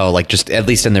 Oh, like just at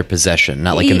least in their possession,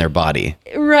 not like in their body.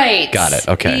 right. Got it.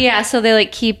 Okay. Yeah, so they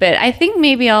like keep it. I think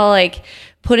maybe I'll like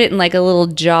put it in like a little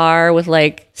jar with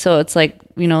like, so it's like,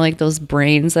 like those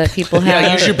brains that people have.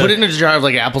 Yeah, you should put it in a jar of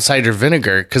like apple cider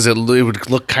vinegar because it would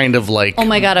look kind of like. Oh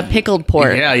my God, a pickled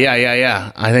port. Yeah.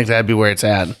 I think that'd be where it's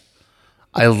at.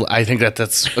 I think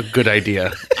that's a good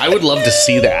idea. I would love to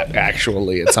see that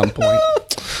actually at some point.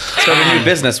 Start a new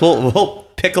business. We'll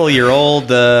pickle your old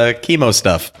chemo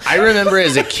stuff. I remember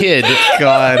as a kid,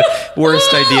 God,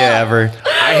 worst idea ever.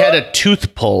 I had a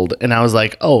tooth pulled and I was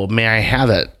like, oh, may I have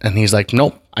it? And he's like,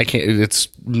 nope, I can't. It's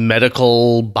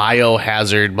medical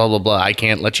biohazard, blah, blah, blah. I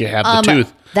can't let you have the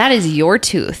tooth. That is your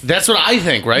tooth. That's what I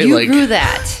think, right? You like, grew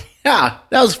that. yeah,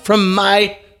 that was from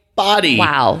my body.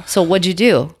 Wow. So what'd you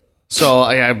do? So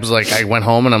I was like, I went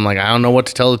home and I'm like, I don't know what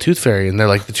to tell the tooth fairy. And they're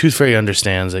like, the tooth fairy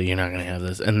understands that you're not going to have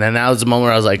this. And then that was the moment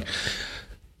where I was like,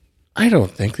 I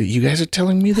don't think that you guys are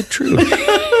telling me the truth.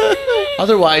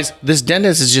 Otherwise, this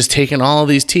dentist is just taking all of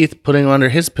these teeth, putting them under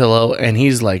his pillow, and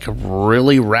he's like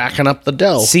really racking up the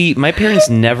dough. See, my parents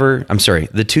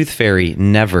the tooth fairy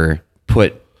never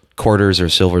put quarters or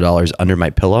silver dollars under my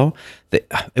pillow.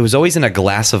 It was always in a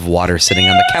glass of water sitting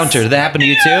on the counter. Did that happen to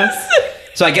you too?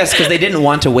 So I guess because they didn't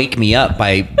want to wake me up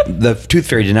the tooth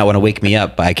fairy did not want to wake me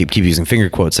up I keep using finger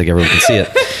quotes like everyone can see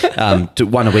it, to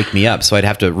want to wake me up. So I'd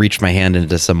have to reach my hand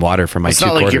into some water for my It's two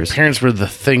not like quarters. your parents were the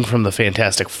thing from the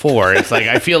Fantastic Four. It's like,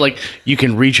 I feel like you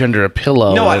can reach under a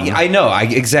pillow. No, and- I know.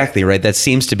 Exactly, right? That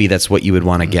seems to be that's what you would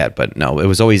want to get. But no, it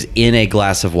was always in a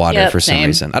glass of water Yep, for some same.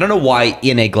 reason. I don't know why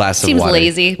in a glass Seems of water.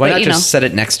 lazy, Why but, not you just know. set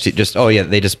it next to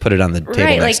they just put it on the table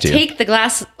Right, like next to you. take the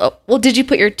glass. Oh, well, did you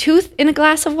put your tooth in a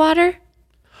glass of water?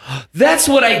 That's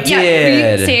what I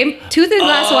Yeah, did. same. Tooth in a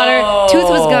glass of water. Tooth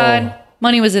was gone.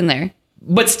 Money was in there.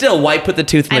 But still, why put the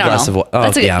tooth in I the don't glass know. of water? Oh,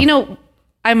 That's a, yeah.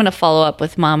 I'm going to follow up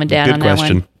with mom and dad Good on that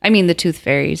question. one. I mean, the tooth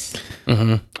fairies.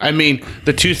 I mean,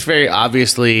 the tooth fairy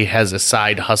obviously has a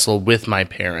side hustle with my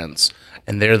parents,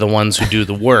 and they're the ones who do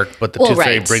the work, but the Well, tooth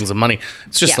fairy right. brings the money.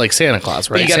 It's just Yeah. like Santa Claus,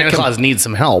 right? you gotta Santa Claus needs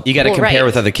some help. You got to Well, compare right.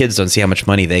 with other kids, don't see how much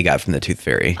money they got from the tooth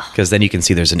fairy, because then you can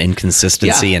see there's an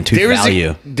inconsistency in tooth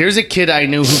value. There's a kid I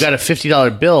knew who got a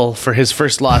 $50 bill for his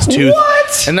first lost tooth.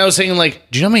 What? And I was saying, like,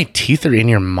 do you know how many teeth are in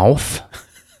your mouth?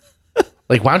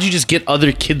 Like, why don't you just get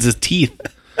other kids' teeth?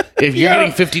 If you're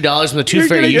getting $50 from the tooth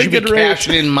fairy, you should be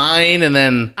cashing in mine, and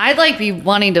then I'd be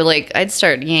wanting to I'd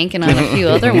start yanking on a few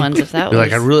other ones if that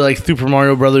was. I really like Super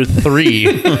Mario Brothers 3.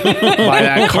 Buy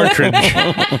that cartridge.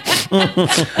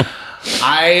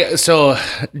 So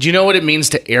do you know what it means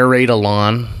to aerate a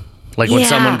lawn? Like when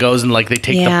someone goes and they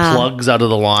take the plugs out of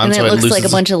the lawn, and so it looks loses like a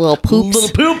bunch of little poops. Little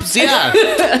poops,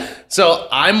 yeah. So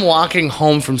I'm walking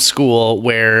home from school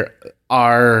where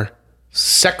our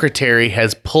secretary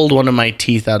has pulled one of my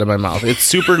teeth out of my mouth. It's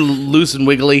super loose and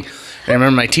wiggly. And I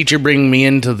remember my teacher bringing me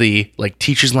into the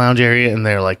teacher's lounge area, and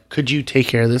they're like, "Could you take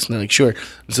care of this?" And they're like, "Sure."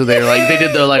 And so they're they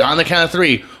did the on the count of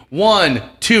 3, 1,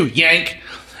 2, yank.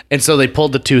 And so they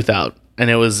pulled the tooth out. And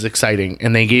it was exciting.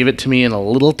 And they gave it to me in a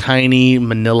little tiny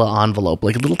manila envelope,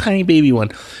 like a little tiny baby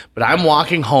one. But I'm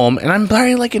walking home, and I'm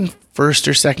probably in first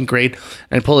or second grade.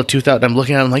 And I pull a tooth out, and I'm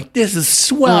looking at it. I'm like, this is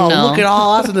swell. Oh, no. Look at how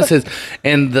awesome this is.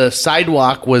 And the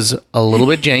sidewalk was a little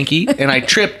bit janky. And I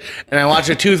tripped, and I watched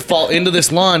a tooth fall into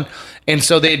this lawn. And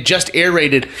so they had just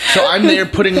aerated. So I'm there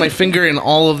putting my finger in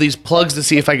all of these plugs to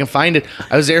see if I can find it.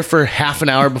 I was there for half an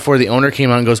hour before the owner came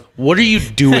out and goes, "What are you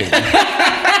doing?"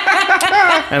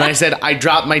 And I said, "I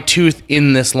dropped my tooth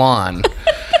in this lawn."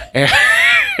 And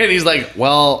he's like,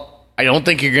 "Well, I don't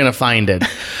think you're going to find it."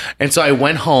 And so I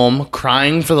went home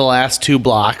crying for the last 2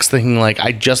 blocks, thinking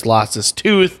I just lost this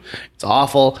tooth. It's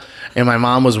awful. And my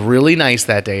mom was really nice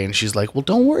that day. And she's like, "Well,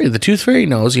 don't worry. The tooth fairy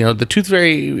knows. The tooth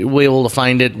fairy will be able to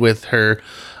find it with her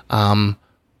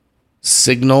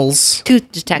signals."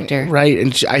 Tooth detector. Right.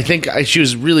 And I think she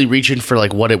was really reaching for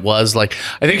what it was. I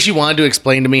think she wanted to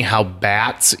explain to me how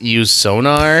bats use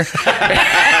sonar,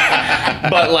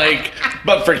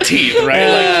 but for teeth,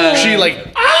 right? She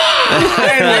and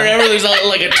wherever there's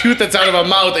a tooth that's out of a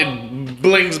mouth, it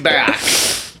blings back.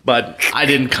 But I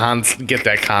didn't get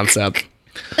that concept.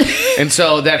 And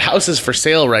so that house is for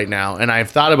sale right now. And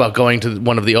I've thought about going to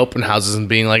one of the open houses and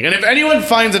being and if anyone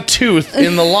finds a tooth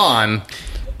in the lawn,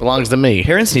 belongs to me.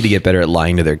 Parents need to get better at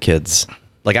lying to their kids.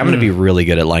 I'm going to be really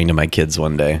good at lying to my kids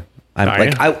one day.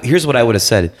 Here's what I would have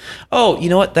said. "Oh, you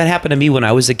know what? That happened to me when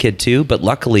I was a kid too, but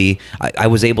luckily I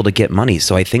was able to get money.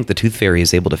 So I think the tooth fairy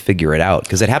is able to figure it out,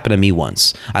 because it happened to me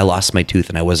once. I lost my tooth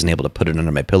and I wasn't able to put it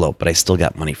under my pillow, but I still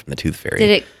got money from the tooth fairy." Did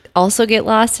it also get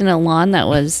lost in a lawn that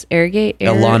was a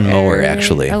lawn mower,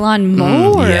 actually. A lawn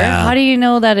mower? Yeah. How do you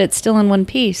know that it's still in one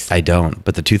piece? I don't,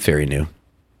 but the tooth fairy knew.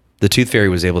 The tooth fairy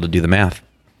was able to do the math.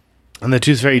 And the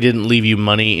tooth fairy didn't leave you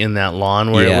money in that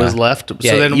lawn where it was left.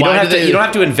 Yeah, So then you why don't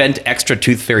have to invent extra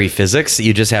tooth fairy physics.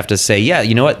 You just have to say, "Yeah,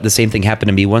 you know what? The same thing happened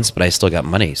to me once, but I still got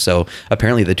money." So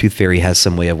apparently the tooth fairy has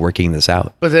some way of working this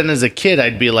out. But then as a kid,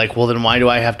 I'd be like, "Well, then why do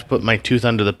I have to put my tooth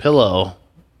under the pillow?"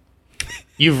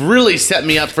 You've really set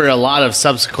me up for a lot of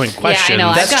subsequent questions. Yeah,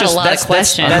 I know. I've got a lot of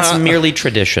questions. That's merely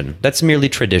tradition. That's merely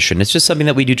tradition. It's just something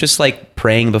that we do, just like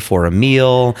praying before a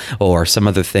meal or some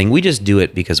other thing. We just do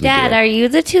it because we Dad, do it. are you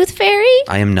the tooth fairy?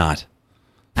 I am not.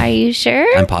 Are you sure?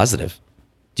 I'm positive.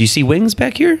 Do you see wings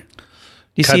back here? Do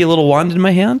you see a little wand in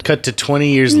my hand? Cut to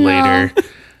 20 years later.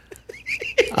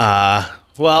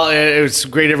 Well, it's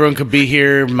great everyone could be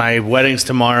here. My wedding's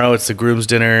tomorrow. It's the groom's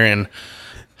dinner. And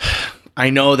I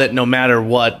know that no matter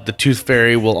what, the tooth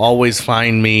fairy will always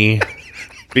find me,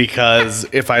 because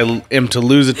if I am to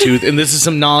lose a tooth, and this is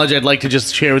some knowledge I'd like to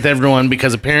just share with everyone,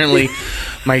 because apparently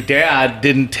my dad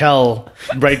didn't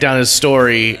write down his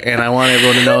story, and I want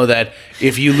everyone to know that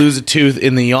if you lose a tooth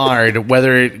in the yard,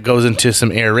 whether it goes into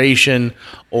some aeration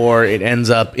or it ends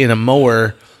up in a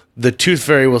mower, the tooth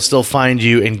fairy will still find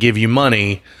you and give you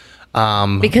money.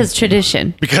 Because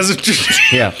tradition. Because of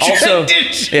Yeah.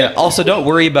 Also, don't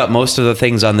worry about most of the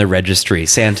things on the registry.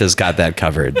 Santa's got that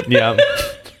covered. Yeah.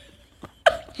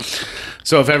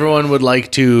 So if everyone would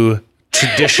like to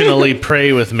traditionally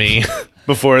pray with me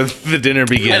before the dinner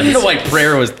begins. I don't know why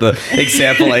prayer was the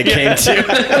example I came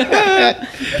to.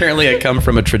 Apparently I come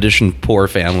from a tradition poor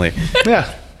family.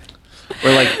 Yeah.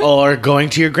 We're or going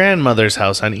to your grandmother's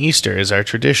house on Easter is our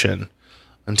tradition.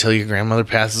 Until your grandmother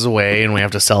passes away and we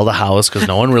have to sell the house because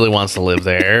no one really wants to live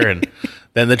there, and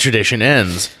then the tradition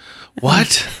ends.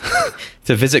 What?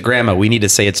 To visit grandma, we need to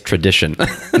say it's tradition.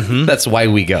 Mm-hmm. That's why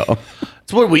we go.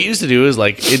 So what we used to do is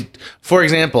for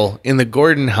example, in the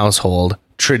Gordon household,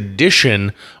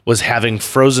 tradition was having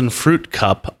frozen fruit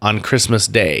cup on Christmas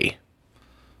Day.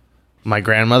 My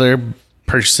grandmother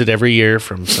purchased it every year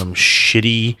from some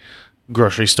shitty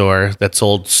grocery store that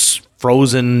sold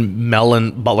frozen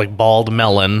melon, balled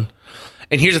melon.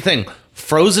 And here's the thing,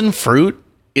 frozen fruit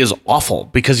is awful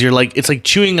because it's like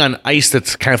chewing on ice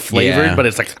that's kind of flavored, but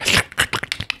it's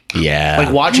yeah.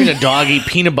 Like watching a dog eat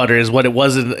peanut butter is what it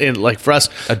was in for us.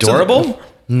 Adorable?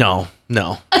 No.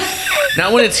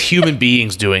 Not when it's human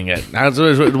beings doing it. I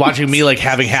was watching me like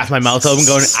having half my mouth open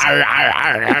going, "Arr, arr,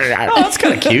 arr, arr, arr." Oh, that's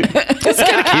kind of cute. That's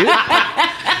kind of cute.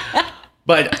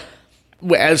 But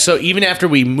so even after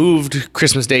we moved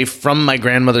Christmas Day from my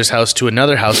grandmother's house to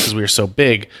another house because we were so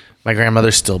big, my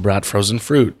grandmother still brought frozen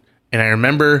fruit. And I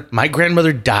remember my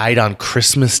grandmother died on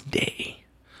Christmas Day.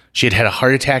 She had had a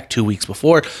heart attack 2 weeks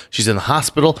before. She's in the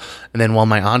hospital. And then while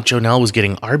my Aunt Jonelle was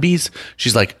getting Arby's,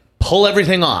 she's like, pull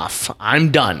everything off.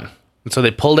 I'm done. And so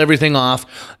they pulled everything off,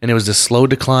 and it was a slow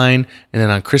decline. And then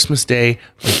on Christmas Day,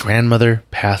 my grandmother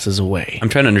passes away. I'm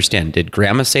trying to understand. Did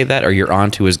Grandma say that, or your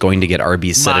aunt who was going to get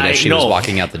Arby's said it as she was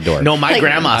walking out the door? No, my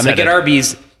grandma I'm said going to get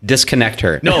Arby's, disconnect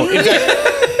her. No,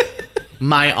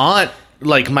 my aunt,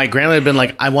 like my grandma had been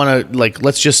like, I want to, like,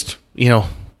 let's just,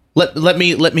 let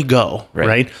me go,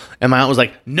 right? And my aunt was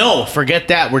like, no, forget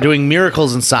that. We're doing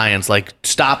miracles in science. Like,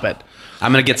 stop it.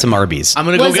 I'm going to get some Arby's. I'm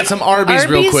going to go get some Arby's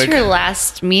real quick. Her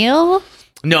last meal?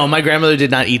 No, my grandmother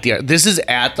did not eat this is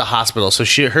at the hospital. So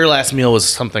her last meal was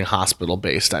something hospital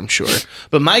based, I'm sure.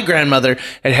 But my grandmother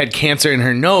had cancer in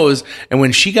her nose. And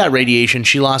when she got radiation,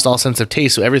 she lost all sense of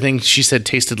taste. So everything she said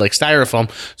tasted like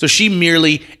styrofoam. So she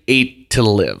merely ate to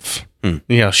live.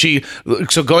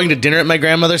 So going to dinner at my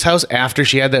grandmother's house after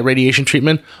she had that radiation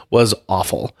treatment was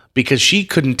awful because she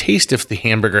couldn't taste if the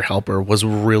hamburger helper was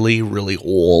really, really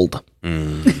old.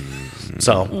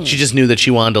 So she just knew that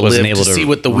she wanted to live to see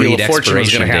what the Wheel of Fortune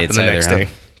was going to happen the next day.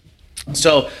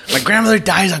 So my grandmother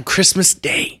dies on Christmas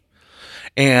Day.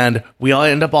 And we all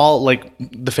end up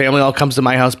the family all comes to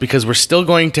my house because we're still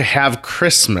going to have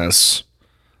Christmas,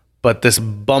 but this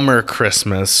bummer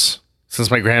Christmas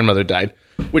since my grandmother died.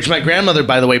 Which my grandmother,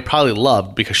 by the way, probably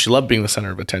loved because she loved being the center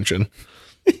of attention.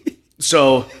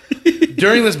 So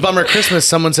during this bummer Christmas,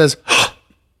 someone says,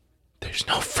 there's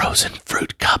no frozen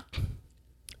fruit cup.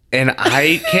 And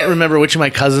I can't remember which of my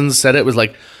cousins said it. It was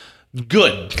like,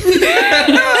 good.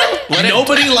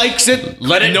 Nobody likes it.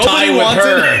 Let it Nobody die with wants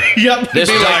her. It. Yep. This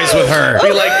dies with her.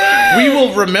 Be like, we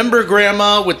will remember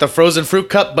Grandma with the frozen fruit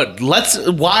cup, but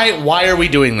why are we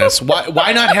doing this?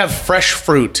 Why not have fresh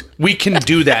fruit? We can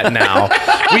do that now.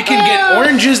 We can get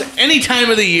oranges any time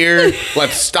of the year.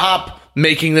 Let's stop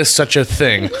making this such a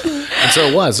thing. And so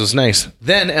it was nice.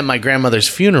 Then at my grandmother's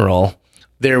funeral,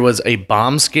 there was a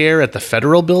bomb scare at the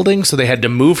federal building, so they had to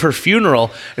move her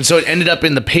funeral. And so it ended up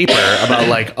in the paper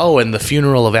about and the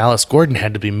funeral of Alice Gordon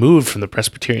had to be moved from the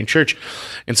Presbyterian Church.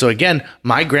 And so again,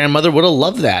 my grandmother would have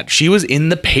loved that. She was in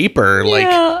the paper,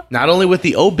 not only with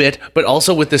the obit, but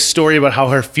also with this story about how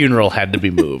her funeral had to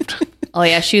be moved. Oh,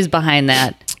 yeah, she was behind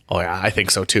that. Oh, yeah, I think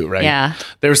so too, right? Yeah.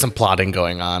 There was some plotting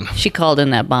going on. She called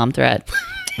in that bomb threat.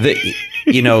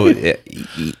 Humor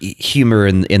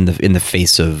in the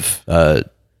face of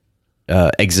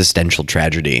existential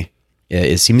tragedy.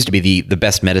 It seems to be the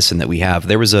best medicine that we have.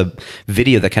 There was a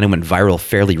video that kind of went viral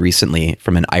fairly recently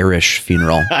from an Irish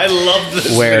funeral. I love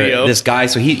this where video. This guy,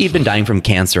 so he'd been dying from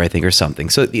cancer, I think, or something.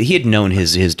 So he had known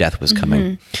his death was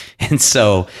coming. And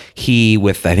so he,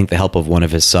 with I think the help of one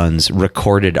of his sons,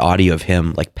 recorded audio of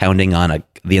him like pounding on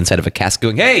the inside of a casket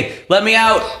going, "Hey, let me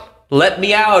out. Let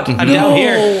me out. I'm down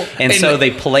here." And so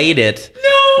they played it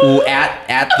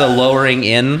at the lowering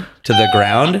in to the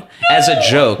ground as a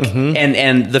joke.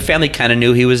 And the family kind of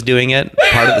knew he was doing it.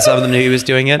 Some of them knew he was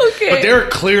doing it. Okay. But there are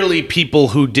clearly people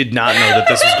who did not know that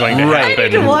this was going to happen. I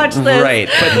need to watch this. Right.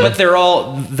 But they're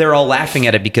all laughing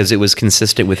at it because it was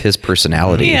consistent with his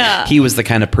personality. Yeah. He was the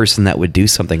kind of person that would do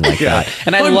something like that.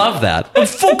 And I love that. I'm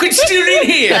fucking still in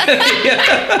here.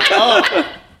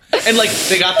 And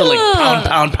they got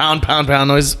the pound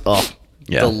noise. Oh,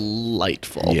 Yeah.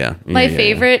 delightful. Yeah. My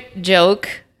favorite joke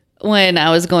when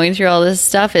I was going through all this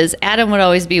stuff is Adam would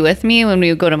always be with me when we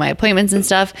would go to my appointments and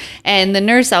stuff. And the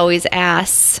nurse always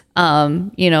asks,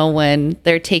 when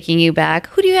they're taking you back,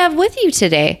 who do you have with you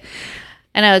today?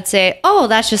 And I would say, oh,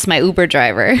 that's just my Uber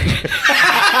driver.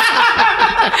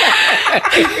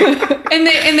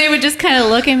 and they would just kind of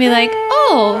look and be like,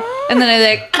 oh. And then I'd be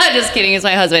like, I'm just kidding, it's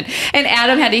my husband. And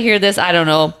Adam had to hear this, I don't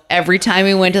know, every time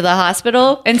we went to the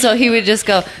hospital. And so he would just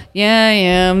go, yeah, I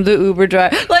am the Uber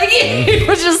driver. Like, he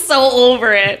was just so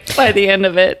over it by the end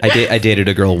of it. I dated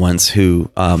a girl once who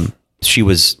she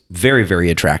was very, very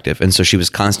attractive. And so she was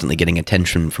constantly getting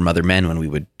attention from other men when we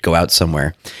would go out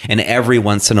somewhere. And every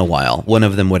once in a while, one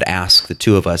of them would ask the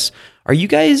two of us, are you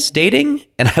guys dating?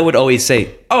 And I would always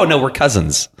say, oh, no, we're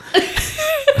cousins.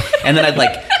 And then I'd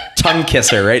tongue kiss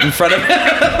her right in front of him.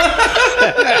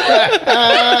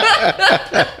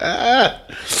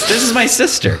 This is my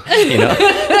sister,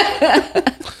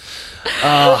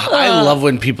 I love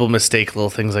when people mistake little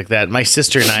things like that. My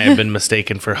sister and I have been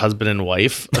mistaken for husband and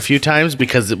wife a few times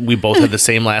because we both have the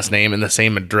same last name and the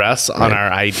same address on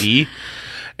our ID.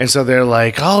 And so they're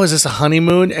like, oh, is this a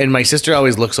honeymoon? And my sister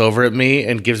always looks over at me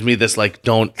and gives me this, like,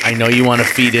 don't, I know you want to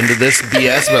feed into this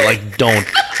BS, but like, don't.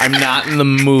 I'm not in the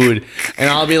mood. And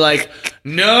I'll be like,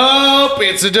 nope,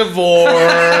 it's a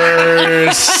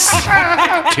divorce.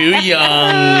 Too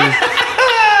young.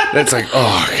 That's like,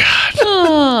 oh,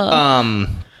 God.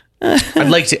 I'd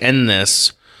like to end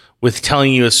this with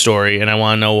telling you a story, and I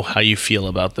want to know how you feel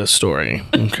about this story.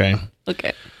 Okay.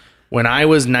 Okay. When I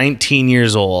was 19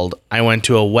 years old, I went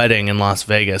to a wedding in Las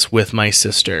Vegas with my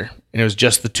sister. And it was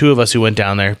just the two of us who went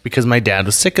down there because my dad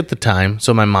was sick at the time.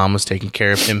 So my mom was taking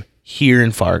care of him here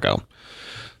in Fargo.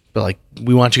 But like,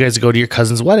 we want you guys to go to your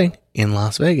cousin's wedding in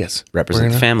Las Vegas.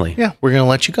 Represent the family. Yeah, we're going to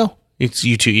let you go. It's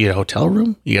you two, you get a hotel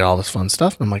room. You get all this fun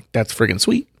stuff. I'm like, that's friggin'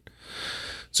 sweet.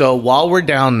 So while we're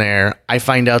down there, I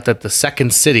find out that the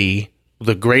Second City,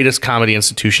 the greatest comedy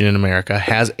institution in America,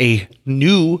 has a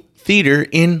new theater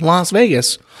in Las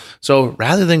Vegas. So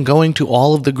rather than going to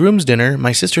all of the groom's dinner,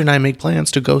 my sister and I make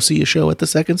plans to go see a show at the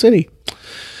Second City.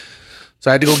 So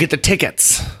I had to go get the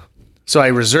tickets. So I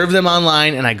reserve them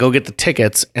online and I go get the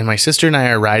tickets, and my sister and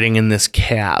I are riding in this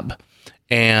cab,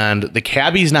 and the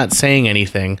cabbie's not saying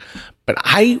anything, but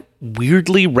I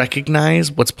weirdly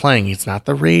recognize what's playing. It's not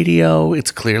the radio.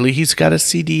 It's clearly he's got a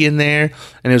CD in there,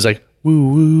 and it was like,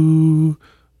 woo, woo,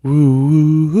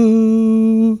 woo,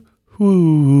 woo,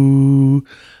 woo.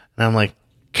 And I'm like,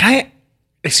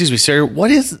 excuse me, sir,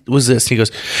 was this? And he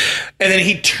goes, and then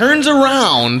he turns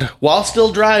around while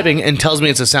still driving and tells me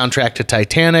it's a soundtrack to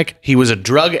Titanic. He was a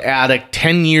drug addict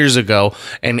 10 years ago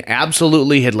and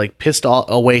absolutely had like pissed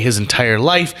away his entire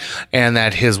life, and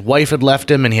that his wife had left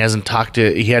him and he hadn't talked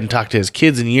to his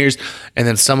kids in years. And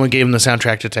then someone gave him the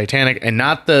soundtrack to Titanic, and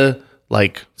not the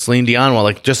like Celine Dion,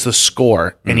 like just the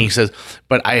score. And he says,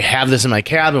 but I have this in my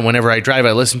cab, and whenever I drive,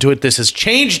 I listen to it. This has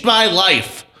changed my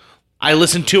life. I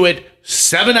listen to it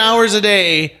 7 hours a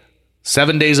day,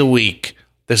 7 days a week.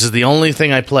 This is the only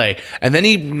thing I play. And then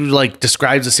he like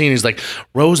describes the scene. He's like,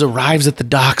 Rose arrives at the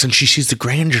docks and she sees the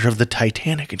grandeur of the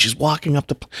Titanic, and she's walking up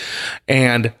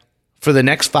and for the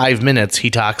next 5 minutes, he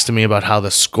talks to me about how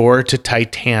the score to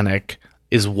Titanic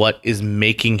is what is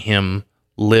making him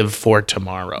live for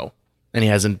tomorrow. And he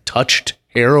hasn't touched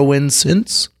heroin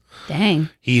since. Dang.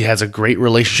 He has a great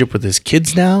relationship with his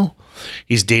kids now.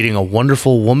 He's dating a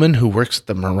wonderful woman who works at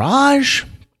the Mirage.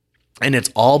 And it's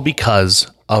all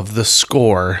because of the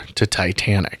score to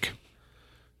Titanic.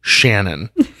 Shannon,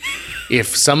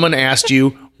 if someone asked you,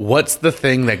 what's the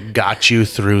thing that got you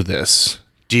through this?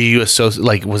 Do you associate,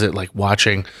 like, was it like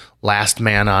watching Last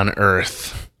Man on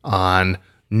Earth on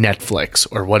Netflix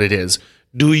or what it is?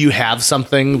 Do you have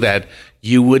something that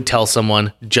you would tell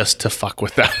someone just to fuck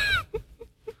with them?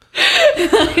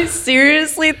 I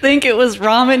seriously think it was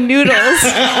ramen noodles.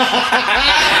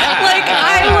 Like,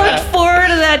 I looked forward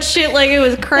to that shit like it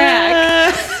was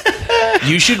crack.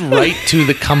 You should write to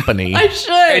the company. I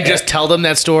should. And just tell them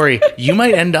that story. You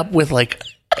might end up with like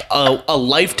a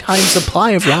lifetime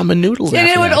supply of ramen noodles. And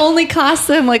it would that. only cost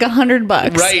them like $100.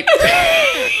 Right.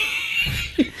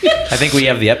 I think we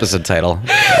have the episode title.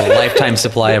 A lifetime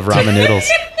supply of ramen noodles.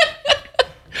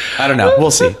 I don't know.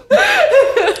 We'll see.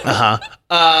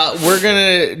 We're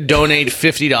going to donate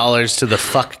 $50 to the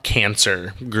Fuck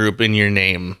Cancer group in your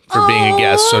name for being a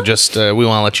guest. So just, we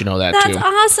want to let you know that too. That's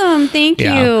awesome. Thank you.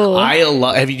 Are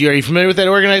you familiar with that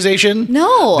organization?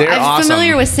 No, They're I'm awesome.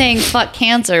 familiar with saying fuck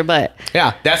cancer, but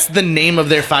Yeah, that's the name of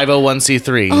their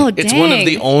 501c3. Oh, It's one of dang.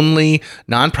 the only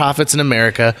nonprofits in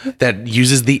America that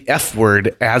uses the F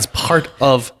word as part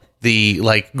of the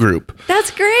like group.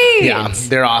 that's great. Yeah,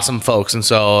 they're awesome folks. And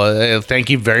so thank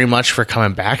you very much for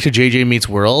coming back to JJ Meets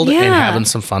World and Yeah. having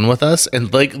some fun with us.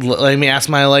 And like, let me ask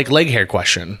my like leg hair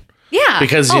question. Yeah.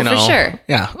 Because, you know. for sure.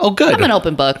 Yeah. Oh, good. I'm an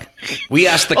open book. We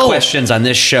ask the questions on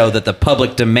this show that the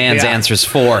public demands Yeah. answers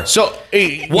for. So,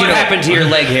 What happened to your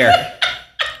leg hair?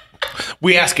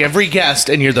 We ask every guest,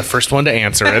 and you're the first one to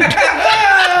answer it.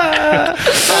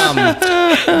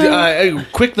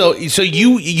 Quick though, so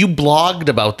you blogged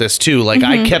about this too. Like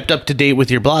I kept up to date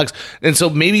with your blogs, and so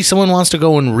maybe someone wants to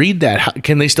go and read that.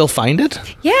 Can they still find it?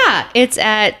 Yeah. It's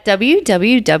at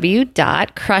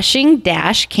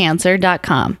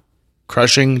www.crushing-cancer.com.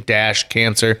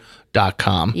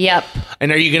 Crushing-cancer.com. Yep.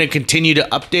 And are you going to continue to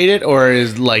update it, or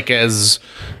is like as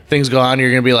things go on, you're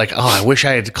going to be like, oh, I wish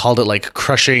I had called it like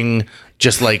crushing,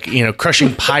 just like, you know,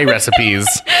 crushing pie recipes.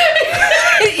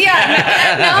 Yeah.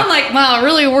 Now I'm like, wow, I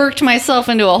really worked myself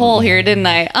into a hole here, didn't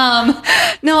I?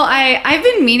 No, I've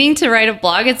been meaning to write a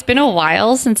blog. It's been a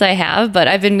while since I have, but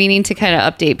I've been meaning to kind of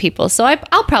update people. So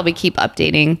I'll probably keep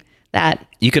updating that.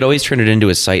 You could always turn it into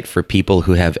a site for people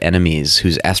who have enemies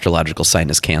whose astrological sign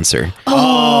is Cancer.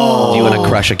 Oh. Do you want to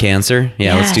crush a Cancer?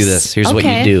 Yeah, let's do this. Here's what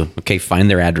you do. Okay, find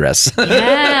their address.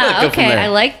 Yeah, okay, I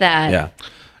like that. Yeah.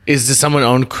 Does someone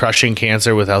own Crushing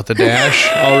Cancer without the dash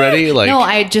already? Like, No,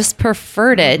 I just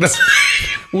preferred it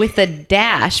with a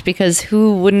dash because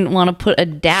who wouldn't want to put a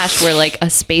dash where like a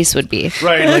space would be?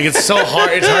 right, like it's so hard.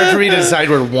 It's hard for me to decide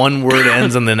where one word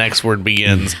ends and the next word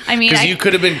begins. I mean, because you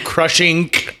could have been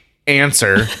Crushing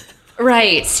Answer.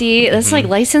 Right. See, that's like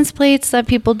license plates that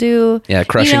people do. Yeah,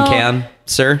 crushing can,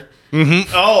 sir. She's Can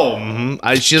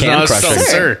not crusher.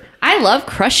 sir. I love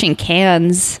crushing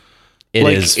cans. It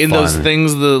Like is in fun. those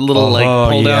things, the little like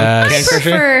pull down can I crusher.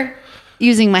 prefer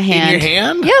using my hand. In your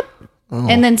hand? Yep.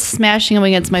 And then smashing them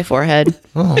against my forehead.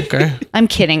 Oh, okay. I'm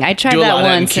kidding. I tried Do a that lot of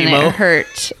that in once and chemo? it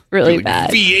hurt really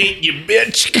bad. V8, you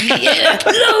bitch.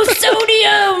 Low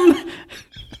sodium.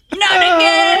 Not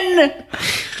again.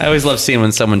 I always love seeing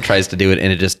when someone tries to do it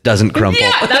and it just doesn't crumple.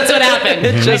 Yeah, that's what happened.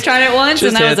 I tried it once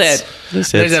and that was it.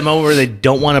 Just There's hits. that moment where they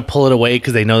don't want to pull it away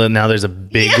because they know that now there's a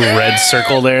big red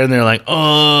circle there, and they're like,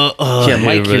 Yeah, hey,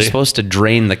 Mike, everybody. you're supposed to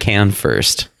drain the can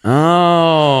first.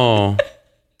 Oh.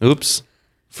 Oops.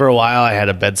 For a while, I had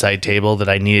a bedside table that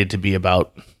I needed to be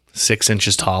about 6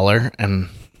 inches taller, and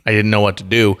I didn't know what to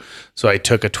do. So I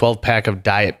took a 12-pack of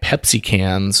Diet Pepsi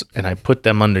cans, and I put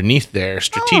them underneath there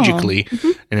strategically,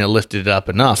 and it lifted it up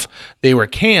enough. They were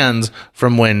cans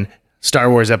from when Star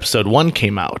Wars Episode 1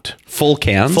 came out. Full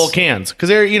cans? Full cans. Because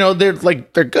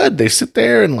they're good. They sit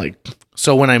there and like...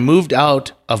 So when I moved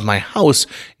out of my house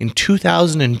in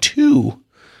 2002...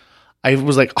 I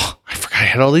was like, oh, I forgot I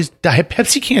had all these Diet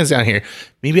Pepsi cans down here.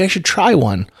 Maybe I should try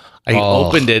one. I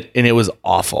opened it and it was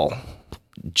awful.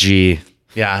 Gee.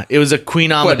 Yeah, it was a Queen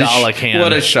Amidala can.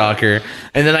 What a shocker.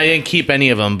 And then I didn't keep any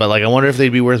of them, but like I wonder if they'd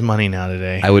be worth money now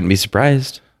today. I wouldn't be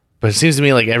surprised. But it seems to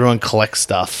me like everyone collects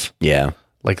stuff Yeah.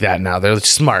 like that now. They're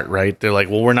smart, right? They're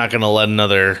like, well, we're not going to let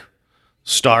another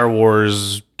Star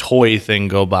Wars toy thing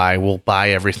go by. We'll buy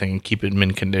everything and keep it in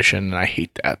mint condition. And I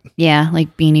hate that. Yeah,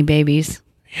 like Beanie Babies.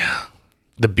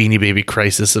 The Beanie Baby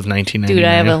crisis of 1999. Dude,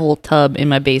 I have a whole tub in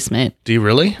my basement. Do you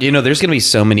really? You know, there's going to be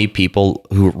so many people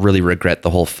who really regret the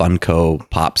whole Funko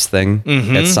Pops thing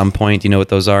at some point. You know what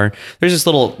those are? There's just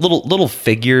little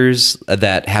figures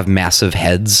that have massive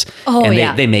heads. Oh, and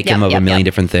yeah. they make Yep, them of yep, a million yep.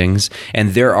 different things.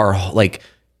 And there are like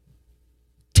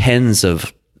tens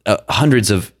of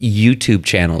hundreds of YouTube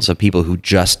channels of people who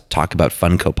just talk about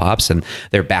Funko Pops, and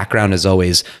their background is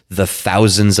always the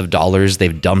thousands of dollars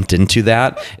they've dumped into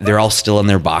that. They're all still in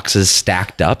their boxes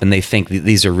stacked up, and they think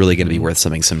these are really going to be worth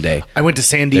something someday. I went to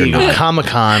San Diego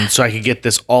Comic-Con so I could get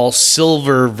this all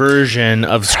silver version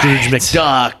of Scrooge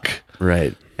McDuck.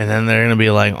 Right. And then they're going to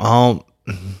be like, oh,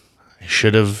 I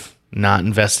should have not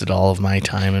invested all of my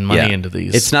time and money into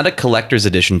these. It's not a collector's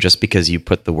edition just because you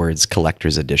put the words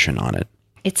collector's edition on it.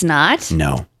 It's not?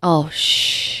 No. Oh,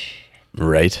 shh.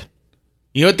 Right.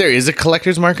 You know what there is a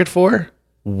collector's market for?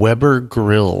 Weber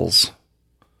grills.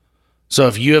 So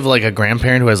if you have like a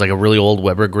grandparent who has like a really old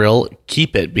Weber grill,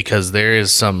 keep it because there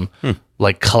is some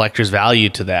like collector's value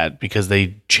to that because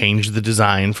they change the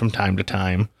design from time to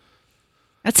time.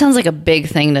 That sounds like a big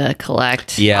thing to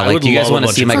collect. Yeah, I like would do you guys love a want to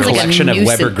bunch see of my grills. Sounds like a collection of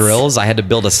Weber nuisance. grills? I had to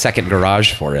build a second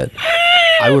garage for it.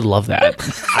 I would love that.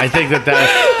 I think that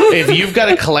if you've got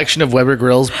a collection of Weber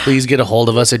grills, please get a hold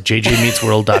of us at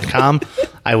jjmeetsworld.com.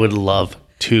 I would love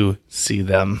to see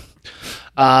them.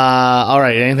 All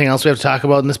right. Anything else we have to talk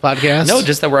about in this podcast? No,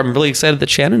 just that I'm really excited that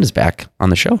Shannon is back on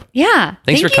the show. Yeah.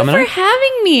 Thanks for coming Thank out. you for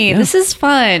having me. This is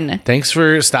fun. Thanks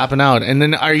for stopping out. And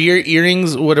then are your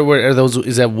earrings, what are those?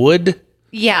 Is that wood?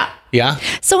 Yeah. Yeah.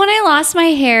 So when I lost my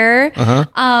hair,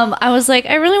 I was like,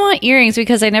 I really want earrings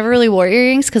because I never really wore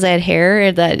earrings because I had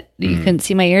hair that you couldn't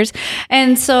see my ears.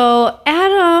 And so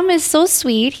Adam is so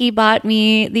sweet. He bought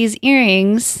me these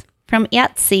earrings from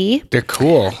Etsy. They're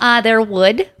cool. They're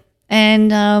wood. And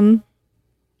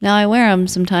now I wear them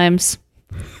sometimes.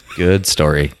 Good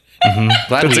story.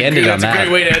 Glad we ended on That's that. a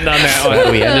great way to end on that one.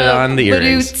 Glad we ended on the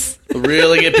earrings. Badoots.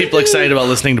 Really get people excited about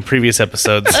listening to previous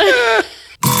episodes.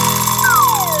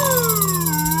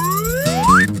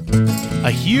 A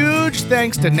huge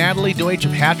thanks to Natalie Deutsch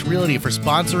of Hatch Realty for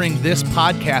sponsoring this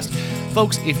podcast.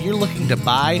 Folks, if you're looking to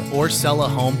buy or sell a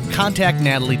home, contact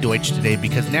Natalie Deutsch today,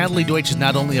 because Natalie Deutsch is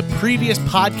not only a previous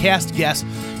podcast guest,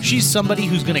 she's somebody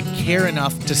who's going to care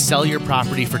enough to sell your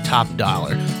property for top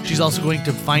dollar. She's also going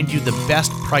to find you the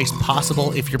best price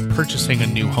possible if you're purchasing a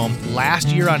new home. Last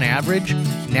year on average,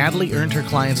 Natalie earned her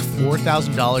clients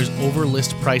 $4,000 over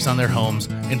list price on their homes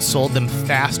and sold them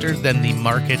faster than the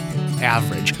market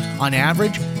average. On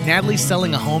average, Natalie's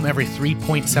selling a home every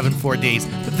 3.74 days.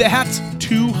 That's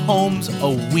 2 homes a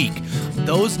week.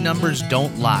 Those numbers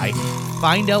don't lie.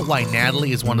 Find out why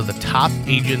Natalie is one of the top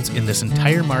agents in this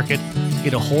entire market.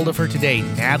 Get a hold of her today,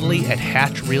 Natalie at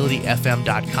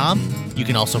hatchrealtyfm.com. You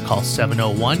can also call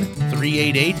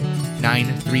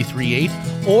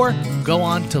 701-388-9338 or go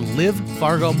on to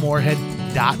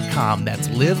livefargomoorhead.com. That's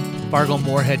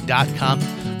livefargomoorhead.com.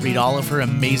 Read all of her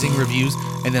amazing reviews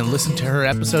and then listen to her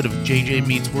episode of JJ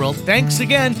Meets World. Thanks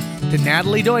again to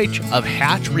Natalie Deutsch of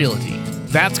Hatch Realty.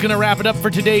 That's going to wrap it up for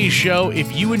today's show.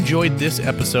 If you enjoyed this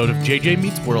episode of JJ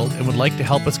Meets World and would like to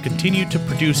help us continue to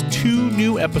produce 2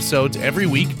 new episodes every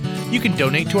week, you can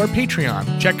donate to our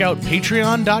Patreon. Check out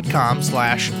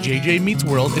patreon.com/JJ Meets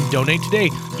World and donate today.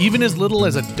 Even as little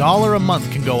as $1 a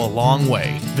month can go a long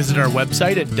way. Visit our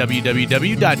website at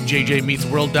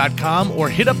www.jjmeetsworld.com or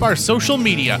hit up our social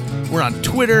media. We're on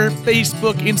Twitter,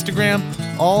 Facebook, Instagram,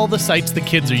 all the sites the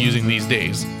kids are using these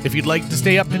days. If you'd like to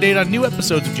stay up to date on new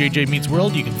episodes of JJ Meets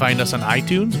World, you can find us on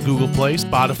iTunes, Google Play,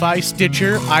 Spotify,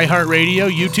 Stitcher, iHeartRadio,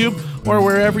 YouTube, or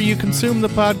wherever you consume the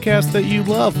podcast that you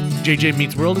love. JJ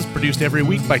Meets World is produced every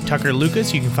week by Tucker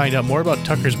Lucas. You can find out more about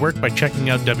Tucker's work by checking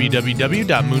out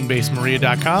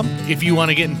www.moonbasemaria.com. If you want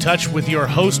to get in touch with your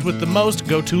host with the most,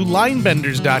 go to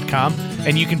linebenders.com,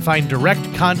 and you can find direct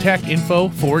contact info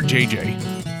for JJ.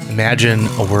 Imagine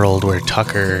a world where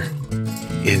Tucker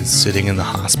is sitting in the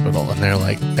hospital and they're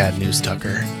like, "Bad news,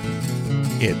 Tucker.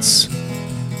 It's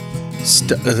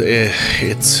gonna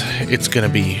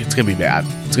be bad.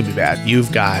 It's gonna be bad.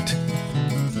 You've got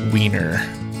wiener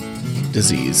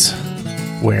disease,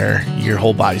 where your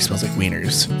whole body smells like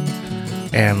wieners,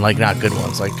 and like not good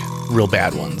ones, like real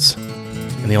bad ones.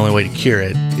 And the only way to cure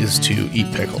it is to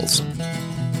eat pickles."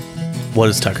 What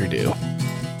does Tucker do?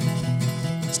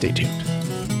 Stay tuned.